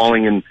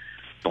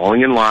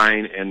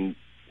line. And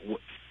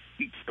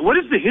what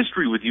is the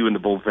history with you in the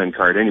bullpen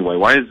cart anyway?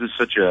 Why is this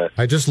such a?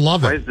 I just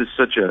love it. Why is this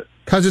such a?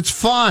 Because it's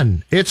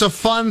fun. It's a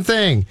fun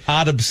thing.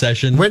 Odd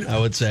obsession, I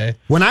would say.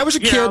 When I was a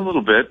kid, a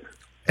little bit.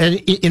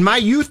 And in my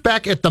youth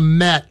back at the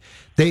Met,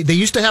 they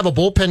used to have a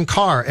bullpen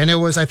car, and it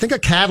was, I think, a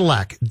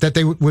Cadillac that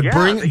they would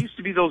bring. They used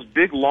to be those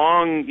big,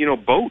 long,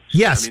 boats.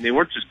 Yes. I mean, they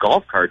weren't just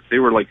golf carts. They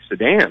were like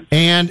sedans.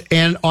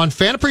 And on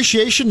Fan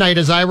Appreciation Night,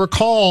 as I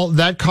recall,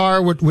 that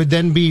car would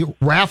then be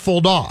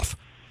raffled off.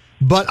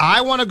 But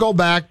I want to go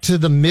back to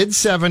the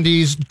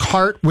mid-'70s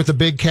cart with a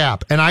big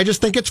cap, and I just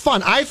think it's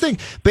fun. I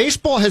think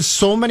baseball has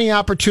so many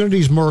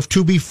opportunities, Murph,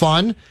 to be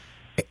fun.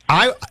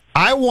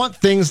 I want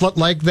things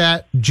like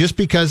that just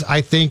because I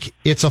think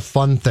it's a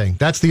fun thing.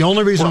 That's the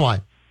only reason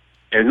why.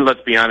 And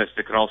let's be honest,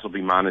 it could also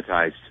be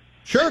monetized.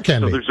 Sure it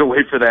can be. So there's a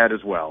way for that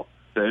as well.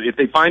 So if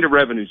they find a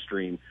revenue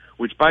stream,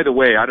 which, by the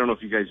way, I don't know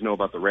if you guys know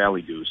about the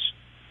rally goose.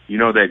 You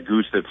know that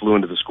goose that flew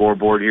into the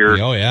scoreboard here?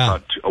 Oh, yeah.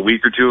 A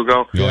week or two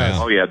ago?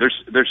 Oh, yeah.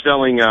 They're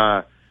selling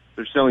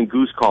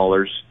goose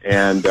collars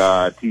and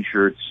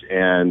T-shirts,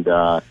 and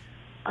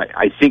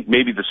I think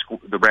maybe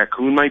the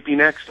raccoon might be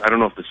next. I don't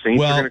know if the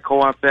Saints are going to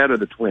co-opt that or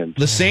the Twins.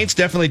 The Saints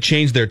definitely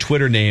changed their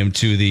Twitter name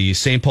to the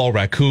St. Paul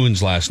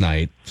Raccoons last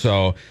night.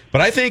 So, but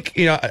I think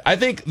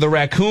the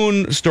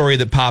raccoon story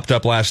that popped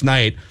up last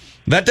night,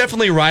 that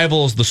definitely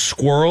rivals the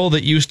squirrel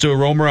that used to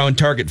roam around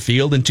Target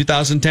Field in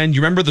 2010.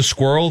 You remember the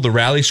squirrel, the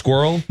rally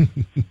squirrel?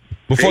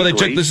 Before they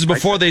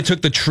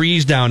took the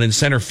trees down in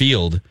center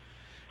field.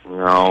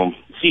 No.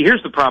 See,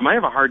 here's the problem. I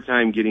have a hard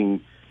time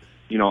getting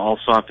all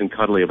soft and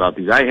cuddly about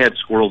these. I had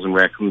squirrels and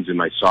raccoons in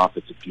my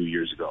soffits a few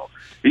years ago.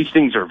 These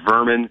things are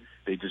vermin.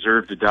 They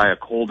deserve to die a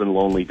cold and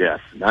lonely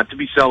death, not to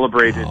be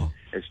celebrated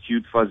as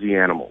cute, fuzzy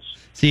animals.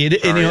 See,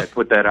 I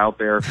put that out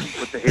there.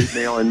 Put the hate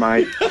mail in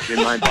my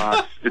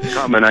box. It's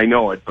coming. I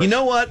know it. But. You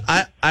know what?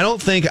 I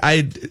don't think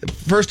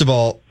first of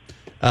all,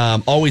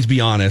 always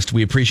be honest.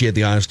 We appreciate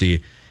the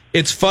honesty.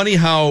 It's funny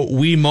how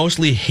we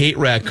mostly hate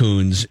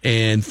raccoons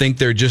and think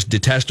they're just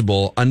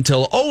detestable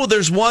until,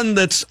 there's one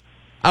that's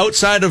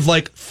outside of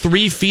like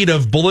 3 feet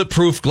of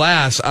bulletproof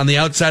glass on the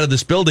outside of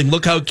this building.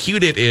 Look how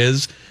cute it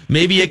is.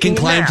 Maybe it can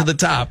climb to the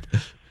top.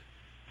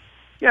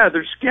 Yeah,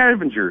 they're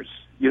scavengers.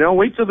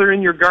 Wait till they're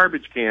in your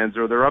garbage cans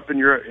or they're up in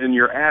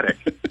your attic,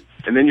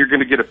 and then you're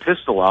going to get a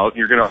pistol out and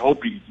you're going to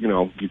hope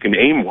you can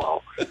aim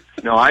well.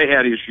 No, I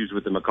had issues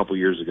with them a couple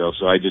years ago,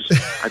 so I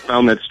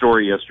found that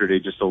story yesterday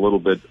just a little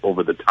bit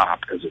over the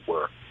top, as it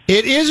were.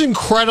 It is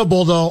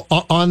incredible, though,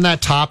 on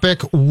that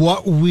topic,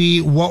 what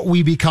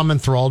we become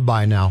enthralled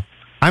by now.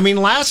 I mean,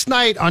 last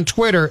night on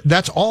Twitter,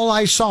 that's all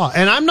I saw.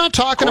 And I'm not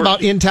talking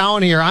about in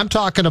town here. I'm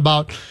talking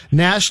about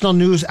national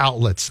news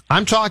outlets.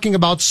 I'm talking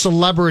about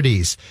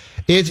celebrities.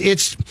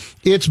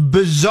 It's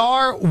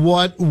bizarre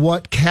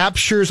what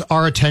captures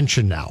our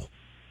attention now.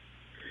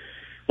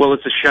 Well,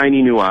 it's a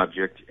shiny new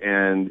object,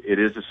 and it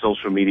is a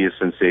social media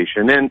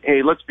sensation. And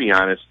hey, let's be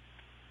honest.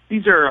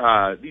 These are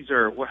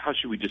how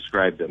should we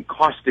describe them?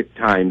 Caustic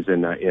times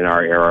in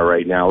our era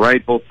right now,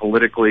 right? Both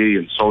politically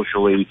and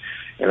socially.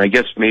 And I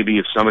guess maybe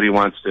if somebody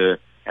wants to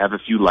have a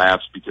few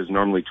laughs, because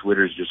normally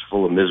Twitter is just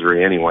full of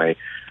misery anyway,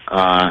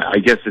 I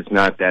guess it's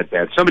not that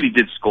bad. Somebody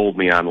did scold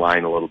me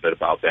online a little bit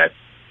about that,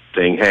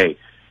 saying, hey,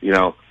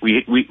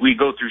 we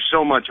go through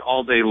so much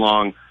all day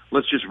long,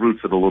 let's just root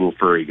for the little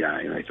furry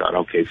guy. And I thought,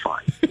 okay,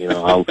 fine.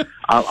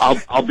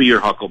 I'll be your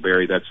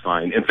Huckleberry, that's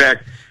fine. In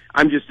fact,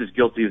 I'm just as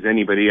guilty as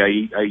anybody.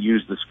 I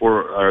used the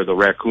squirrel or the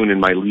raccoon in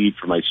my lead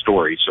for my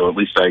story, so at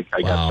least I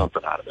got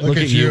something out of it. Look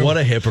at you. What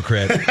a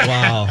hypocrite.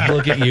 Wow.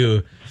 Look at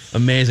you.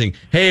 Amazing.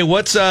 Hey,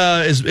 what's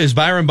is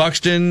Byron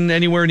Buxton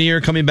anywhere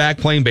near coming back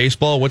playing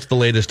baseball? What's the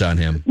latest on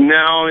him?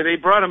 No, they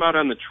brought him out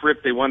on the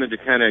trip. They want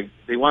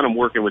him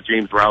working with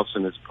James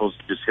Rowson as opposed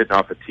to just hitting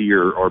off a tee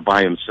or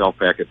by himself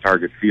back at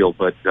Target Field.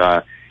 But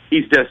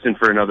he's destined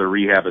for another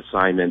rehab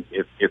assignment,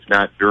 if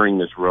not during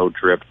this road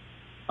trip.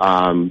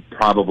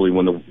 Probably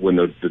when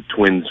the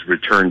Twins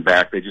return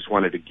back. They just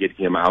wanted to get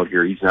him out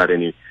here. He's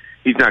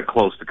not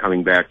close to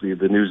coming back. The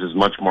news is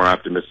much more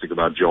optimistic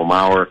about Joe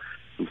Mauer,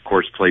 who of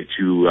course played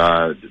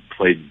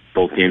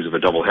both games of a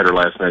doubleheader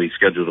last night. He's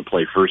scheduled to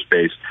play first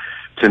base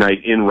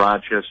tonight in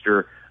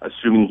Rochester,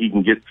 assuming he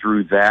can get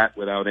through that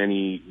without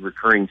any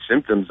recurring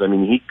symptoms. I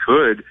mean, he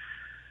could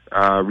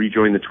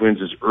rejoin the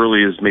Twins as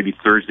early as maybe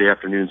Thursday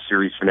afternoon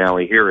series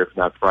finale here, if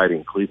not Friday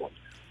in Cleveland.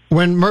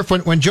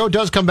 When Joe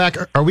does come back,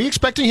 are we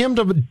expecting him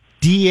to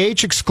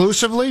DH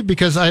exclusively?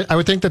 Because I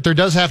would think that there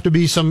does have to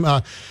be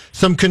some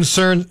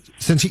concern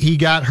since he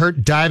got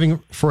hurt diving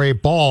for a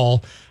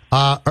ball.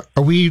 Are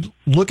we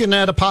looking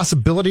at a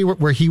possibility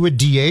where he would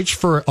DH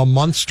for a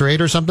month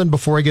straight or something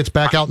before he gets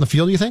back out in the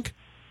field, you think?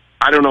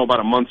 I don't know about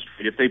a month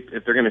straight.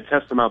 If they're going to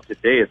test him out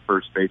today at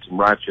first base in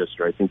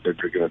Rochester, I think they're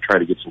going to try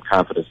to get some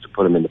confidence to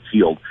put him in the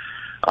field.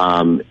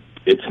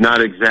 It's not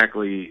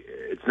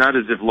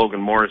as if Logan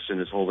Morrison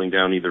is holding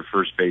down either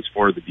first base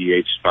or the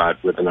DH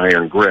spot with an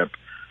iron grip.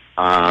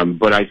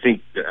 But I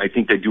think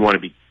they do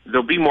want to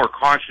they'll be more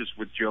cautious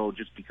with Joe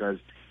just because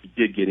he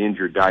did get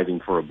injured diving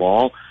for a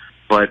ball.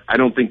 But I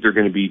don't think they're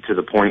going to be to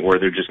the point where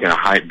they're just going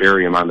to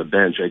bury him on the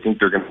bench. I think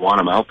they're going to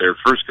want him out there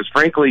first because,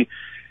 frankly,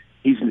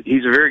 he's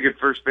a very good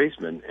first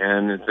baseman.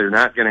 And if they're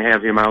not going to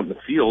have him out in the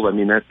field, I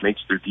mean, that makes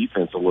their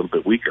defense a little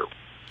bit weaker.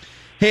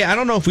 Hey, I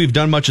don't know if we've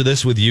done much of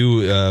this with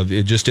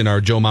you just in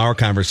our Joe Mauer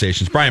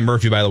conversations. Brian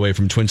Murphy, by the way,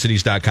 from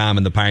TwinCities.com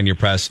and the Pioneer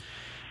Press.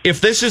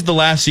 If this is the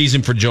last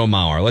season for Joe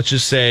Mauer, let's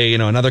just say,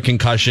 another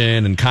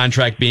concussion and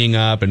contract being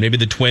up and maybe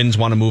the Twins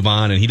want to move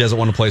on and he doesn't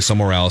want to play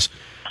somewhere else,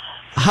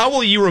 how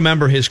will you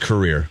remember his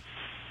career?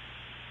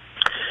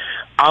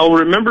 I'll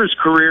remember his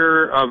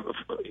career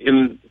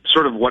in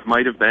sort of what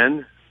might have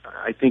been.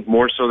 I think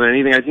more so than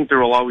anything. I think there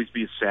will always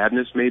be a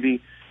sadness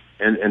maybe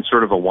and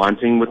sort of a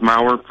wanting with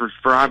Mauer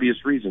for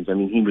obvious reasons. I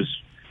mean, he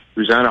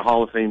was on a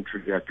Hall of Fame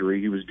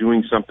trajectory. He was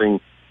doing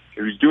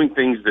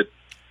things that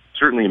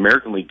certainly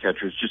American League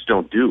catchers just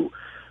don't do.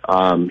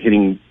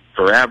 Hitting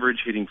for average,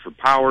 hitting for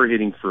power,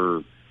 hitting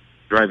for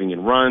driving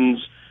in runs.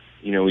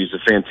 He's a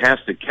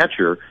fantastic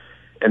catcher.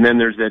 And then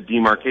there's that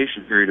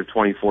demarcation period of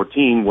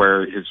 2014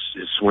 where his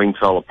swing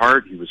fell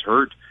apart. He was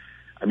hurt.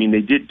 I mean,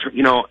 they did,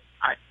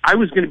 I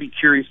was going to be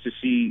curious to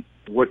see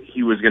what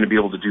he was going to be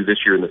able to do this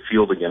year in the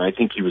field again. I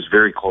think he was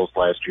very close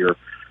last year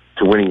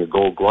to winning a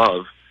Gold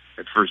Glove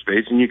at first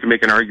base, and you can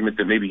make an argument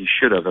that maybe he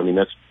should have. I mean,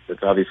 that's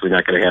obviously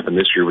not going to happen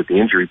this year with the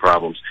injury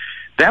problems.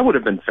 That would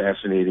have been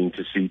fascinating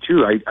to see,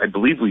 too. I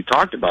believe we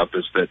talked about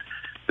this, that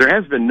there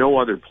has been no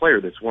other player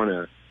that's won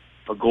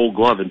a Gold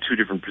Glove in two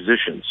different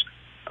positions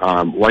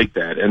like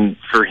that. And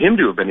for him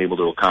to have been able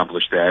to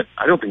accomplish that,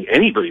 I don't think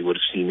anybody would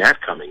have seen that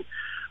coming,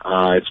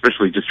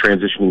 especially just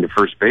transitioning to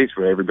first base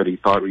where everybody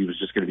thought he was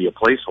just going to be a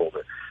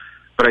placeholder.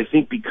 But I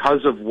think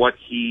because of what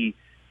he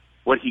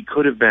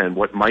could have been,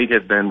 what might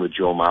have been with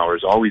Joe Mauer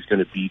is always going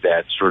to be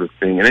that sort of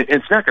thing. And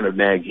it's not going to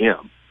nag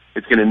him.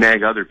 It's going to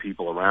nag other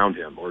people around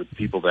him or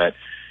people that,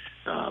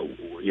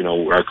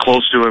 are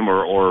close to him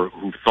or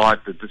who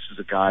thought that this is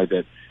a guy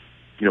that,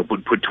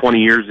 would put 20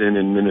 years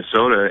in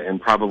Minnesota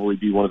and probably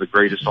be one of the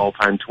greatest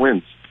all-time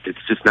Twins. It's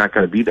just not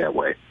going to be that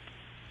way.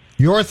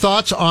 Your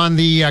thoughts on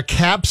the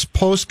Caps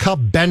post-Cup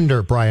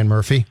bender, Brian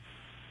Murphy?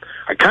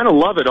 I kind of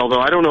love it,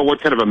 although I don't know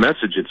what kind of a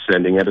message it's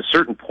sending. At a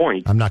certain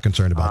point, I'm not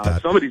concerned about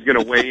that. Somebody's going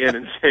to weigh in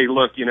and say,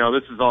 look,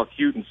 this is all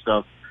cute and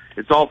stuff.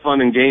 It's all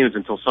fun and games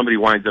until somebody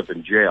winds up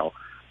in jail.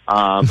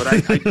 But I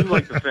do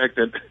like the fact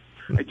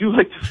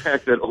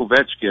that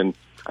Ovechkin,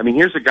 I mean,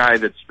 here's a guy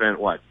that spent,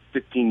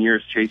 15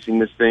 years chasing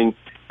this thing,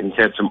 and he's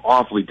had some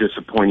awfully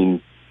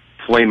disappointing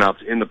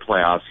flameouts in the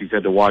playoffs. He's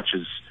had to watch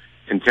his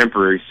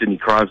contemporary Sidney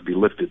Crosby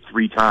lift it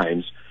 3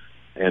 times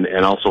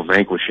and also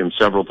vanquish him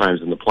several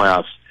times in the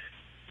playoffs.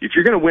 If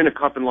you're going to win a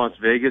cup in Las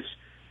Vegas,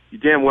 you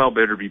damn well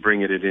better be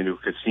bringing it into a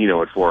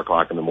casino at 4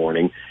 o'clock in the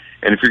morning.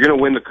 And if you're going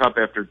to win the cup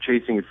after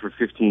chasing it for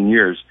 15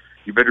 years,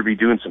 you better be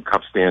doing some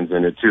cup stands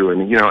in it too.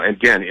 And,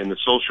 again, in the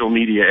social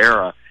media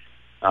era,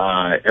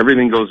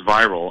 everything goes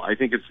viral. I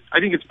think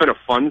it's been a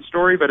fun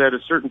story, but at a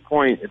certain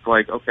point, it's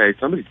like, okay,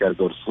 somebody's got to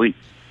go to sleep.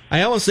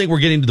 I almost think we're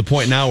getting to the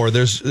point now where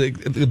there's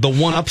the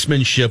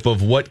one-upsmanship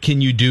of what can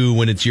you do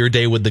when it's your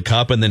day with the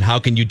cup, and then how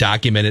can you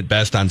document it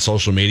best on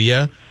social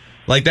media.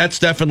 Like, that's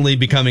definitely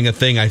becoming a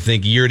thing, I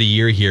think, year to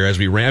year here as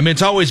we ran. I mean,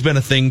 it's always been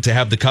a thing to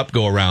have the cup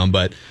go around,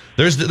 but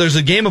there's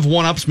a game of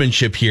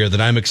one-upsmanship here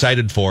that I'm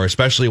excited for,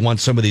 especially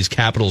once some of these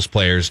Capitals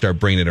players start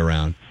bringing it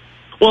around.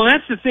 Well,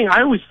 that's the thing.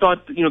 I always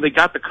thought, they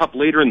got the cup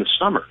later in the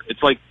summer.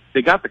 It's like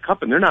they got the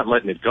cup and they're not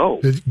letting it go.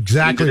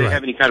 Exactly. Do they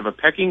have any kind of a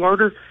pecking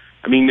order?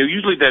 I mean, they're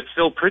usually that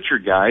Phil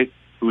Pritchard guy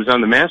who was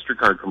on the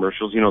MasterCard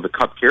commercials, the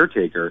cup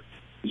caretaker,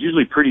 is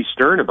usually pretty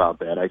stern about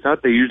that. I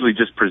thought they usually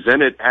just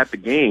present it at the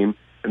game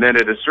and then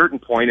at a certain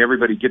point,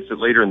 everybody gets it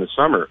later in the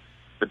summer.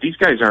 But these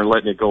guys aren't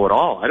letting it go at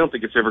all. I don't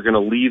think it's ever going to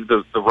leave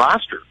the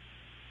roster.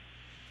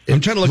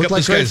 I'm trying to look up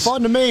this guy's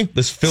fun to me.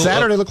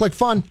 Saturday looked like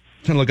fun.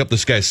 I'm trying to look up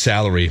this guy's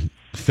salary.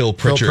 Phil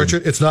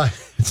Pritchard. It's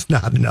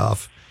not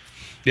enough.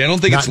 Yeah, I don't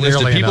think Not it's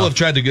listed. nearly People enough.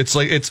 have tried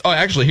to.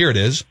 Actually, here it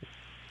is.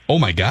 Oh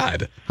my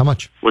God. How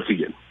much? What's he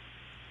getting?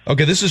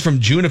 Okay, this is from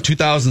June of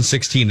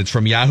 2016. It's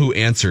from Yahoo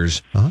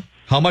Answers. Uh-huh.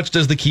 How much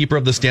does the keeper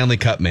of the Stanley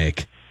Cup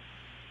make?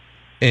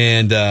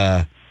 And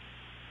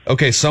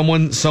okay,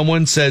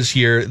 someone says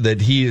here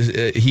that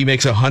he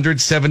makes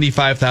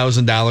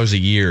 $175,000 a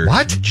year.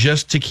 What?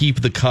 Just to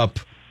keep the cup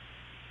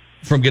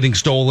from getting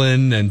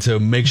stolen and to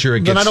make sure it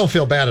gets. Then I don't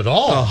feel bad at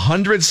all.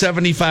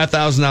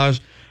 $175,000.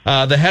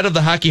 The head of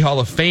the Hockey Hall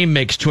of Fame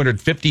makes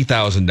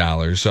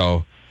 $250,000.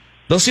 So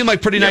those seem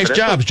like pretty nice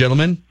jobs,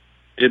 gentlemen.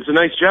 It's a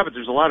nice job, but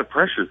there's a lot of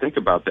pressure. Think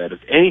about that.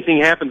 If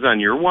anything happens on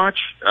your watch,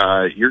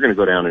 you're going to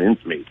go down in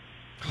infamy.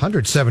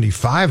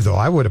 175 though,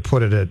 I would have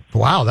put it at.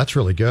 Wow, that's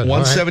really good.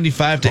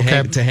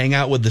 175 to hang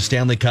out with the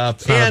Stanley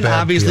Cup, and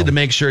obviously deal. to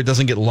make sure it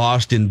doesn't get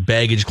lost in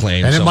baggage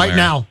claims. And it somewhere. might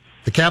now.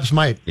 The Caps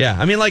might. Yeah,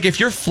 I mean, like if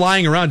you're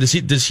flying around,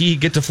 does he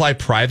get to fly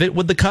private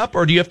with the cup,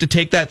 or do you have to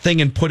take that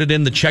thing and put it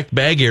in the checked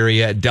bag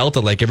area at Delta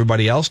like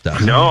everybody else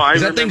does? No,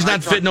 that thing's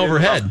not fitting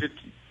overhead.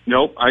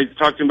 Nope, I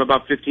talked to him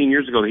about 15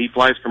 years ago that he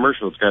flies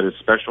commercial. It's got a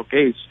special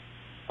case.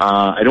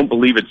 I don't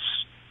believe it's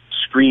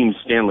screams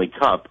Stanley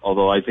Cup,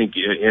 although I think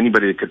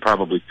anybody could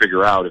probably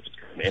figure out if it's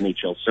got an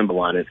NHL symbol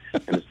on it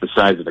and it's the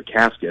size of a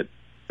casket,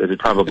 that it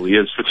probably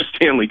is for the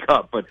Stanley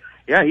Cup. But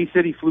yeah, he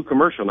said he flew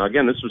commercial. Now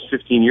again, this was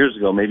 15 years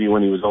ago, maybe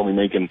when he was only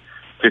making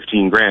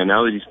 $15,000.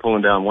 Now that he's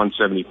pulling down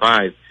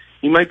 175,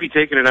 he might be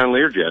taking it on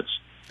Learjets.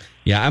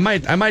 Yeah, I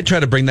might try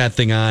to bring that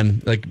thing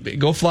on. Like,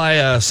 go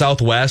fly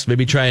Southwest.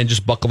 Maybe try and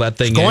just buckle that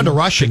thing in. Going to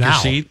Russia pick now.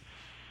 Your seat.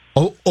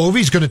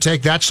 Ovi's going to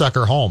take that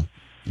sucker home.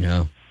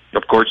 Yeah.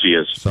 Of course he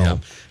is. So. Yeah.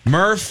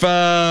 Murph,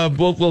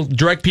 we'll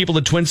direct people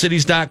to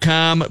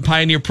TwinCities.com.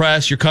 Pioneer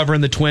Press, you're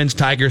covering the Twins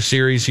Tiger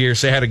series here.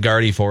 Say hi to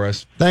Gardy for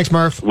us. Thanks,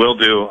 Murph. Will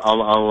do.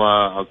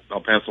 I'll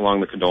pass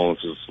along the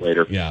condolences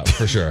later. Yeah,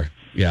 for sure.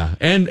 Yeah,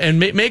 and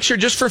make sure,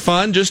 just for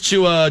fun, just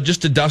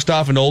to dust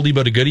off an oldie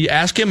but a goodie,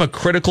 ask him a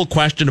critical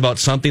question about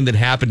something that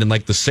happened in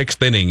like the 6th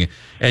inning,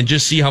 and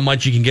just see how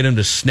much you can get him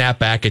to snap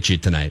back at you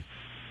tonight.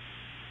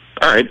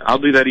 All right, I'll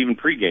do that even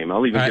pregame.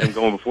 I'll even get him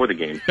going before the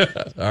game. All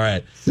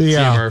right. See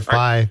ya. Murph.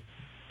 Bye.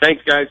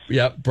 Thanks, guys.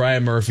 Yep,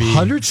 Brian Murphy.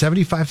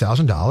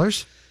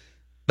 $175,000?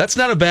 That's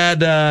not a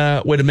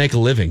bad way to make a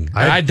living.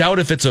 I doubt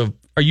if it's a.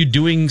 Are you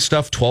doing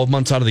stuff 12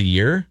 months out of the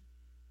year?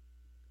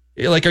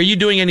 Like, are you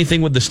doing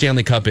anything with the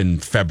Stanley Cup in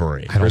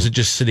February, or is it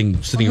just sitting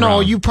around? No,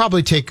 you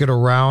probably take it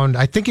around.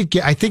 I think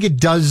it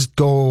does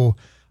go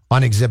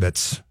on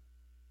exhibits.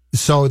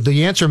 So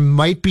the answer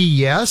might be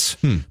yes,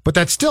 but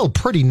that's still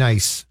pretty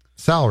nice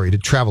salary to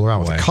travel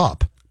around with a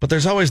cup. But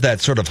there's always that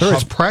sort of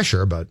there's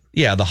pressure, but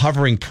yeah, the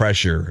hovering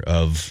pressure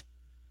of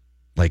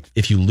like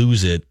if you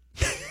lose it,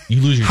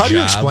 you lose your How job. do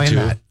you explain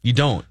that? You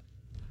don't.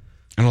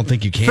 I don't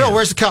think you can. Phil,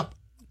 where's the cup?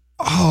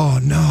 Oh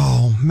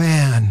no,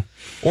 man.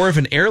 Or if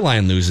an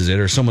airline loses it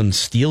or someone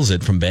steals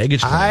it from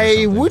baggage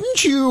claim.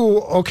 Wouldn't you,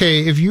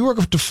 okay, if you were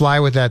to fly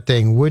with that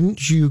thing,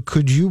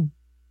 could you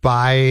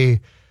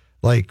buy,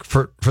 like,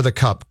 for the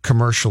cup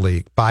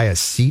commercially, buy a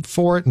seat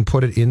for it and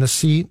put it in the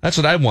seat? That's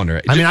what I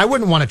wonder. I mean, I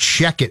wouldn't want to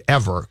check it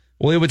ever.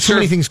 Well, it would Too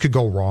many things could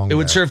go wrong. It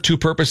would serve two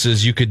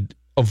purposes. You could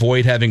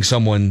avoid having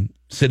someone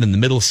sit in the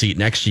middle seat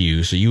next to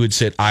you. So you would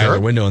sit eye out the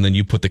window and then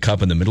you put the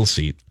cup in the middle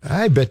seat.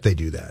 I bet they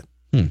do that.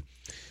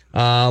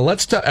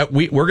 Let's talk.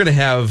 We're going to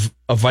have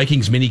a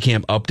Vikings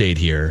minicamp update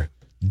here.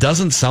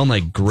 Doesn't sound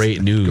like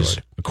great news,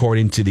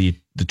 according to the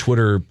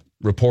Twitter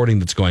reporting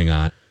that's going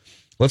on.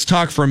 Let's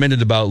talk for a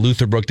minute about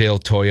Luther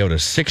Brookdale Toyota,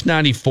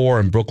 694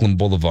 on Brooklyn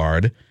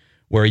Boulevard,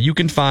 where you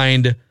can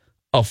find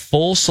a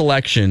full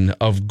selection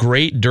of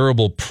great,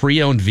 durable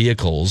pre-owned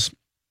vehicles.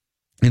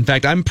 In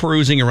fact, I'm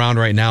perusing around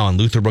right now on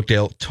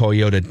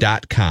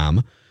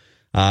LutherBrookdaleToyota.com.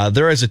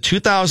 There is a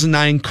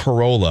 2009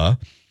 Corolla.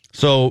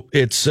 So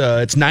it's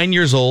 9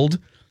 years old.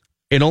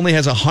 It only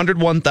has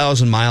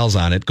 101,000 miles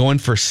on it, going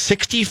for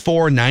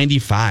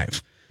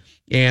 $64.95.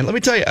 And let me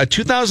tell you, a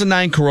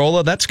 2009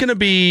 Corolla, that's going to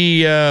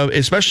be,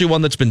 especially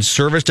one that's been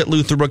serviced at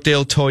Luther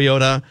Brookdale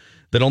Toyota,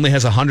 that only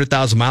has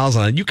 100,000 miles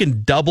on it. You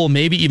can double,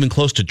 maybe even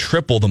close to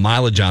triple the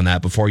mileage on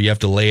that before you have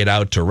to lay it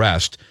out to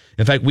rest.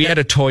 In fact, we had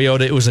a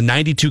Toyota. It was a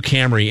 92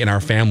 Camry in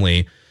our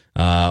family.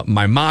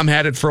 My mom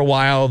had it for a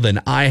while.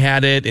 Then I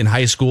had it in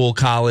high school,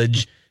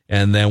 college.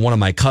 And then one of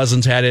my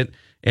cousins had it.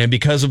 And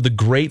because of the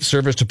great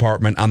service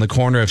department on the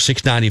corner of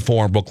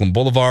 694 on Brooklyn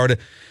Boulevard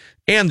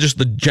and just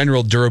the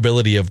general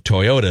durability of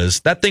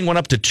Toyotas, that thing went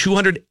up to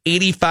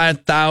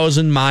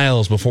 285,000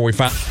 miles before we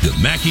found... The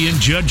Mackey and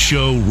Judd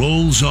Show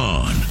rolls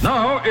on.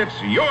 Now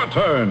it's your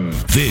turn.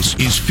 This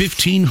is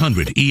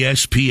 1500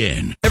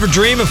 ESPN. Ever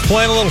dream of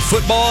playing a little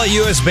football at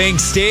US Bank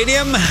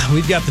Stadium?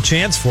 We've got the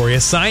chance for you.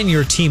 Sign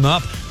your team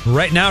up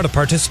right now to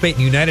participate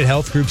in United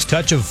Health Group's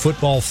Touch of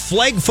Football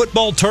Flag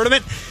Football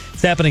Tournament.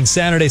 It's happening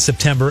Saturday,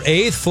 September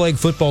 8th. Flag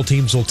football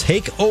teams will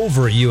take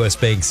over US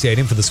Bank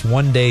Stadium for this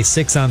one-day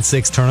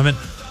 6-on-6 tournament,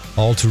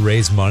 all to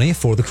raise money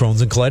for the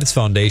Crohn's and Colitis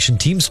Foundation.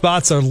 Team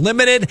spots are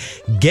limited.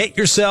 Get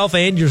yourself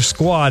and your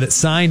squad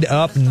signed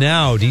up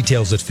now.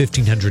 Details at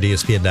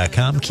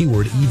 1500ESPN.com,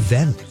 keyword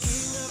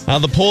events.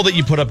 The poll that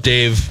you put up,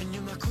 Dave,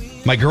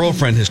 my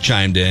girlfriend has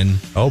chimed in.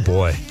 Oh,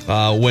 boy.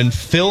 When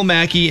Phil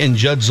Mackey and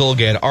Judd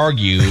Zulgad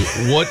argue,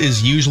 what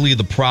is usually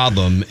the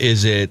problem?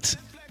 Is it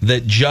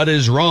that Judd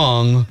is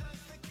wrong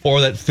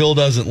or that Phil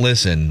doesn't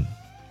listen?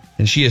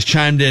 And she has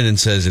chimed in and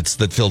says it's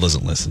that Phil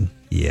doesn't listen.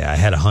 Yeah, I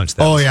had a hunch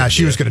that. Oh, yeah,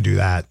 she was going to do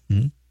that.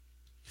 Mm-hmm.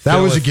 That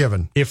was a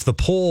given. If the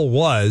poll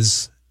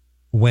was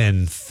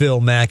when Phil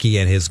Mackey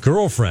and his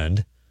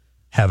girlfriend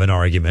have an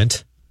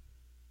argument,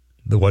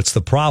 what's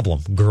the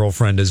problem?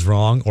 Girlfriend is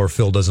wrong or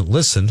Phil doesn't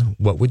listen,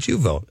 what would you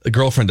vote? The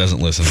girlfriend doesn't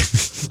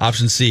listen.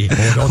 Option C.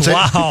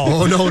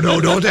 Oh,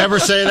 no, don't ever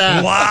say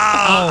that.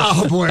 Wow.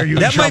 Oh, boy, are you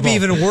in that trouble. might be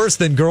even worse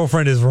than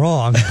girlfriend is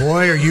wrong.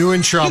 Boy, are you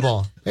in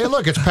trouble. Hey,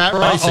 look, it's Pat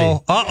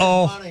Ricey.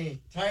 Uh-oh. A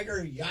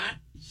Tiger yacht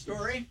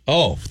story?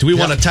 Oh, do we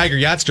want a Tiger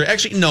yacht story?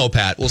 Actually, no,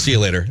 Pat. We'll see you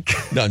later.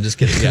 No, I'm just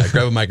kidding. Yeah,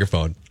 grab a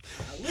microphone.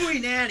 Louis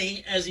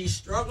Nanny, as he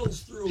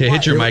struggles through life.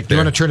 Hit your mic there.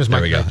 You want to turn his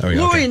mic? There we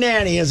go. Louis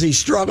Nanny, as he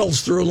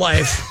struggles through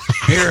life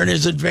here in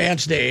his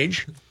advanced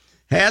age,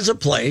 has a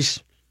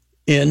place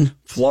in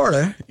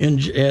Florida, in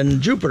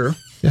Jupiter,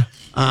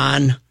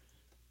 on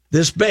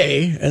this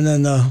bay, and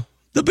then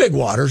the big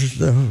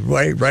waters,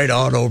 right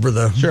out over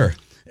the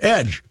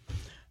edge.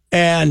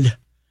 And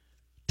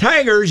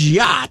Tiger's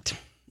yacht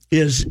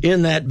is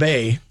in that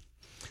bay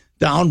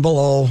down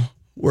below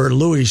where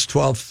Louis'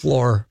 12th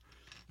floor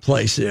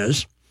place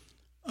is.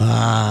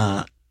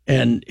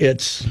 And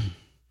it's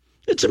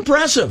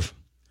impressive.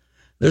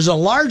 There's a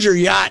larger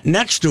yacht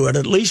next to it,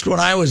 at least when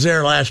I was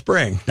there last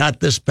spring. Not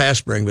this past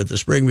spring, but the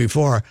spring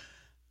before.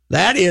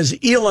 That is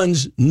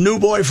Elon's new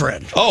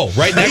boyfriend. Oh,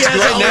 right next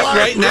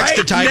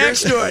to Tiger?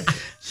 Next to it.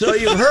 So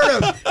you've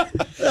heard of,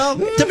 well,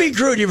 to be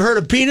crude, you've heard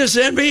of penis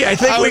envy? I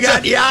think we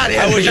got yacht envy.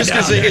 I was just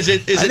going to say, is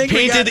it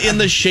painted in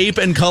the shape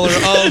and color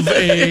of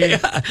a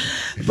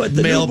but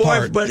the male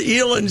part? But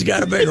Elon's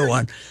got a bigger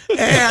one.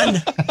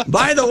 And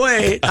by the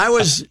way,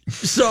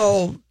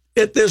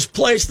 at this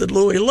place that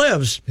Louis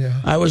lives,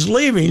 I was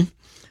leaving,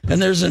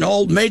 and there's an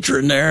old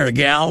matron there, a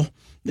gal,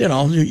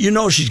 you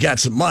know she's got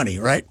some money,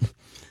 right?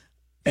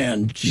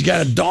 And she's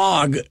got a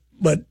dog,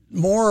 but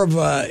more of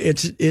a,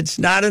 it's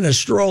not in a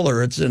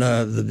stroller. It's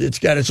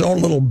got its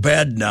own little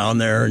bed down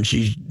there, and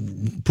she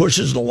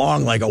pushes it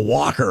along like a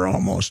walker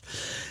almost.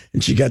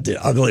 And she got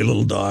the ugly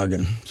little dog.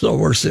 And so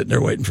we're sitting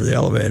there waiting for the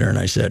elevator. And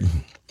I said,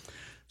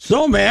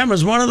 "So, ma'am,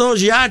 is one of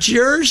those yachts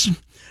yours?"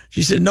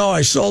 She said, "No,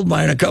 I sold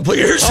mine a couple of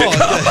years ago."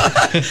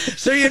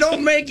 So you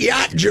don't make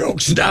yacht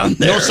jokes down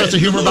there. No sense of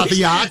humor about the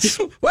yachts?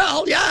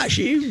 Well, yeah,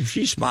 she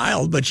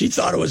smiled, but she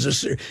thought it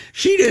was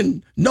she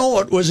didn't know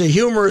it was a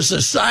humorous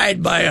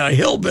aside by a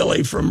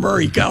hillbilly from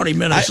Murray County,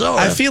 Minnesota.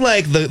 I feel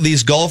like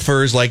these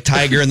golfers like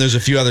Tiger and there's a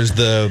few others,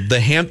 the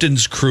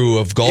Hamptons crew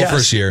of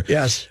golfers here.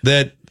 Yes.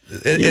 That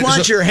you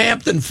want your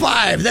Hampton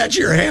 5. That's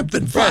your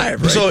Hampton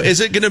 5. Right? So is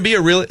it going to be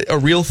a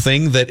real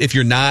thing that if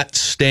you're not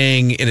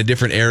staying in a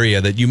different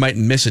area that you might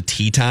miss a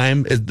tee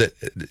time?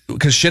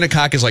 Because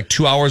Shinnecock is like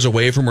 2 hours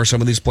away from where some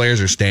of these players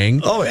are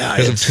staying. Oh, yeah.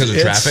 Because of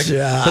traffic. So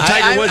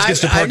Tiger Woods gets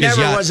to park his yacht.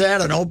 I never was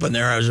at an open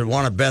there. I was at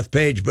one at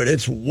Bethpage, but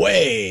it's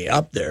way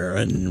up there.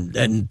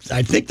 And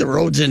I think the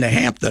roads into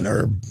Hampton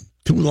are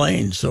 2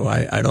 lanes, so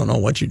I don't know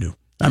what you do.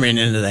 I mean,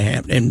 into the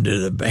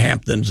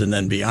Hamptons and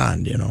then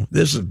beyond,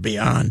 This is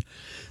beyond.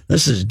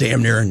 This is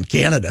damn near in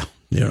Canada,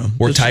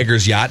 Where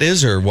Tiger's yacht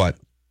is, or what?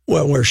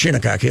 Well, where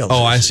Shinnecock Hills.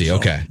 Oh, I see.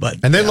 Okay,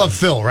 and they love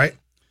Phil, right?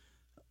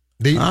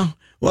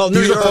 Well,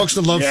 these are folks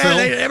that love Phil.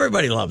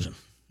 Everybody loves him.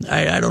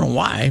 I don't know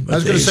why. But I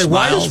was going to say,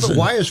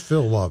 why is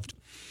Phil loved?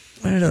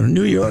 I don't know.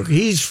 New York,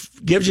 he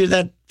gives you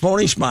that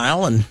phony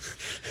smile, and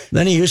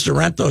then he used to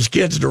rent those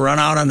kids to run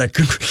out on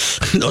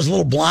those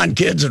little blonde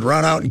kids that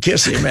run out and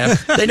kiss him. Man.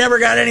 They never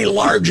got any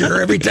larger.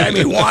 Every time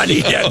he wanted,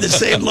 he'd have the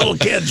same little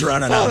kids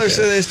running out.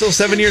 They're still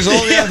 7 years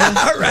old. Yeah,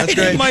 right. That's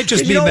great. It might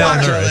just be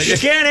malnourished. You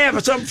can't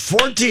have some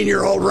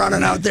 14-year-old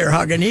running out there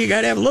hugging. You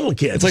got to have little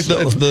kids. It's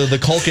like the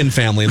Culkin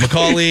family,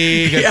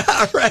 Macaulay. Yeah,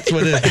 right. That's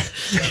what it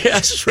is.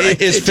 Yes,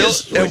 right. Is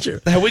Phil?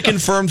 Have we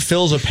confirmed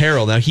Phil's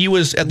apparel? Now he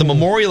was at the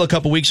Memorial a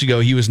couple weeks ago.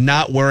 He was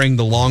not wearing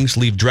the long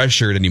sleeve dress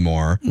shirt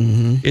anymore.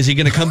 Mm-hmm. Is he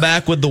going to come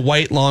back with the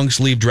white long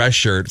sleeve dress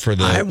shirt for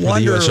the? I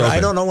wonder. For the US Open? I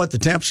don't know what the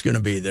temp's going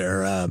to be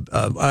there.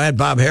 I had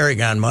Bob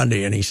Herring on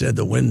Monday, and he said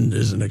the wind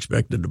isn't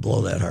expected to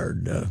blow that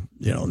hard.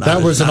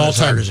 That was an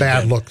all-time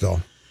bad look, though.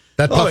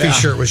 That puffy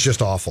shirt was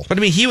just awful. But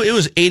I mean, it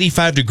was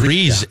 85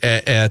 degrees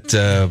at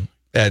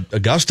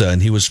Augusta,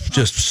 and he was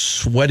just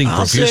sweating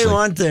profusely. I'll say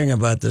one thing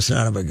about the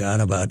son of a gun.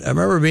 I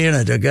remember being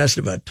at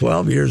Augusta about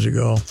 12 years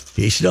ago.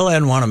 He still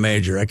hadn't won a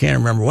major. I can't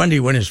remember. When did he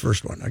win his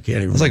first one? I can't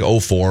even remember. It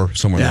was like 04,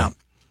 somewhere there.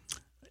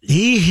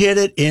 He hit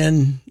it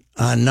in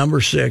on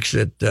number 6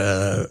 at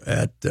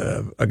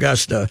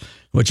Augusta,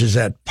 which is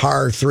at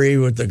par 3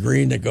 with the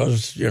green that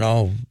goes,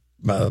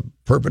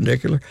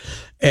 perpendicular.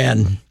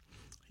 And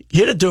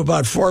hit it to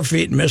about 4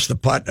 feet and missed the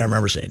putt. I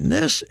remember saying,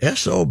 this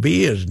SOB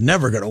is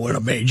never going to win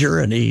a major.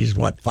 And he's,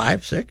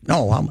 5, 6?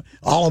 No,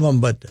 all of them,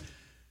 but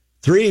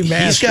 3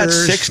 Masters. He's got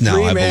 6 now,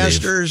 3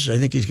 Masters. I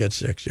think he's got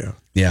 6, yeah.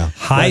 Yeah.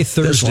 High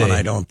Thursday. This one,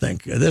 I don't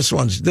think.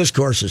 This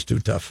course is too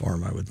tough for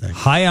him, I would think.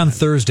 High on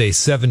Thursday,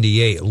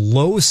 78.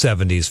 Low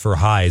 70s for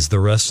highs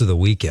the rest of the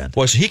weekend.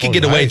 Boy, so he could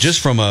get away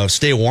just from a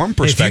stay warm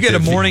perspective. If you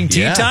get a morning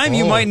tee time,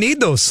 you might need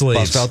those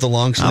sleeves. Bust out the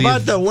long sleeve. How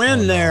about the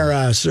wind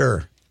there,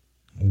 sir?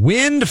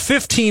 Wind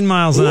 15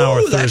 miles an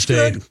hour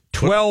Thursday.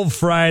 12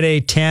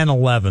 Friday, 10,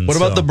 11. What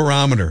about the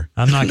barometer?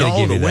 I'm not going to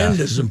give you that. The wind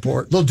is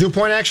important. Little dew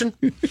point action?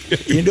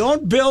 You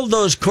don't build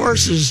those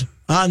courses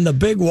on the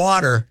big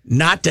water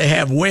not to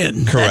have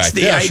wind. Correct. That's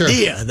the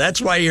idea. Sure.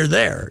 That's why you're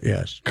there.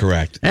 Yes.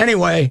 Correct.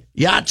 Anyway,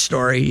 yacht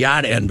story,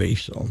 yacht envy.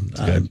 So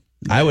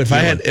I would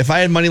if I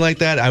had money like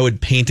that, I would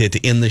paint it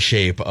in the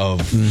shape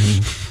of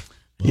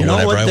You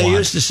know what they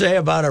used to say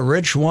about a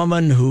rich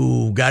woman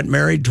who got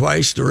married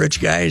twice to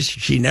rich guys?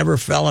 She never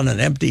fell in an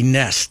empty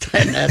nest,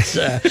 and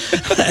that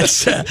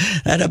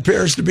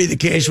appears to be the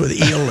case with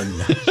Elin.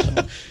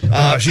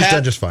 She's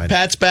done just fine.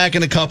 Pat's back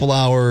in a couple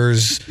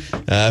hours.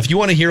 If you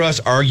want to hear us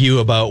argue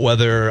about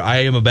whether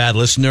I am a bad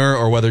listener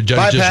or whether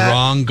Judge is just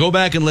wrong, go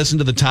back and listen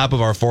to the top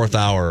of our 4th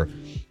hour.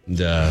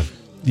 And,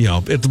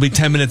 it'll be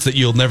 10 minutes that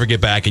you'll never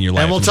get back in your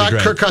life. And we'll talk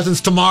Kirk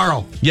Cousins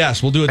tomorrow.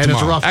 Yes, we'll do it and tomorrow.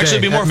 It's a rough day. Actually,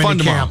 it'll be more fun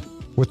tomorrow.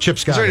 With Chip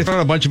Scott. He's already thrown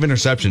a bunch of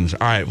interceptions. All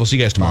right, we'll see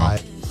you guys tomorrow.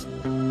 Bye.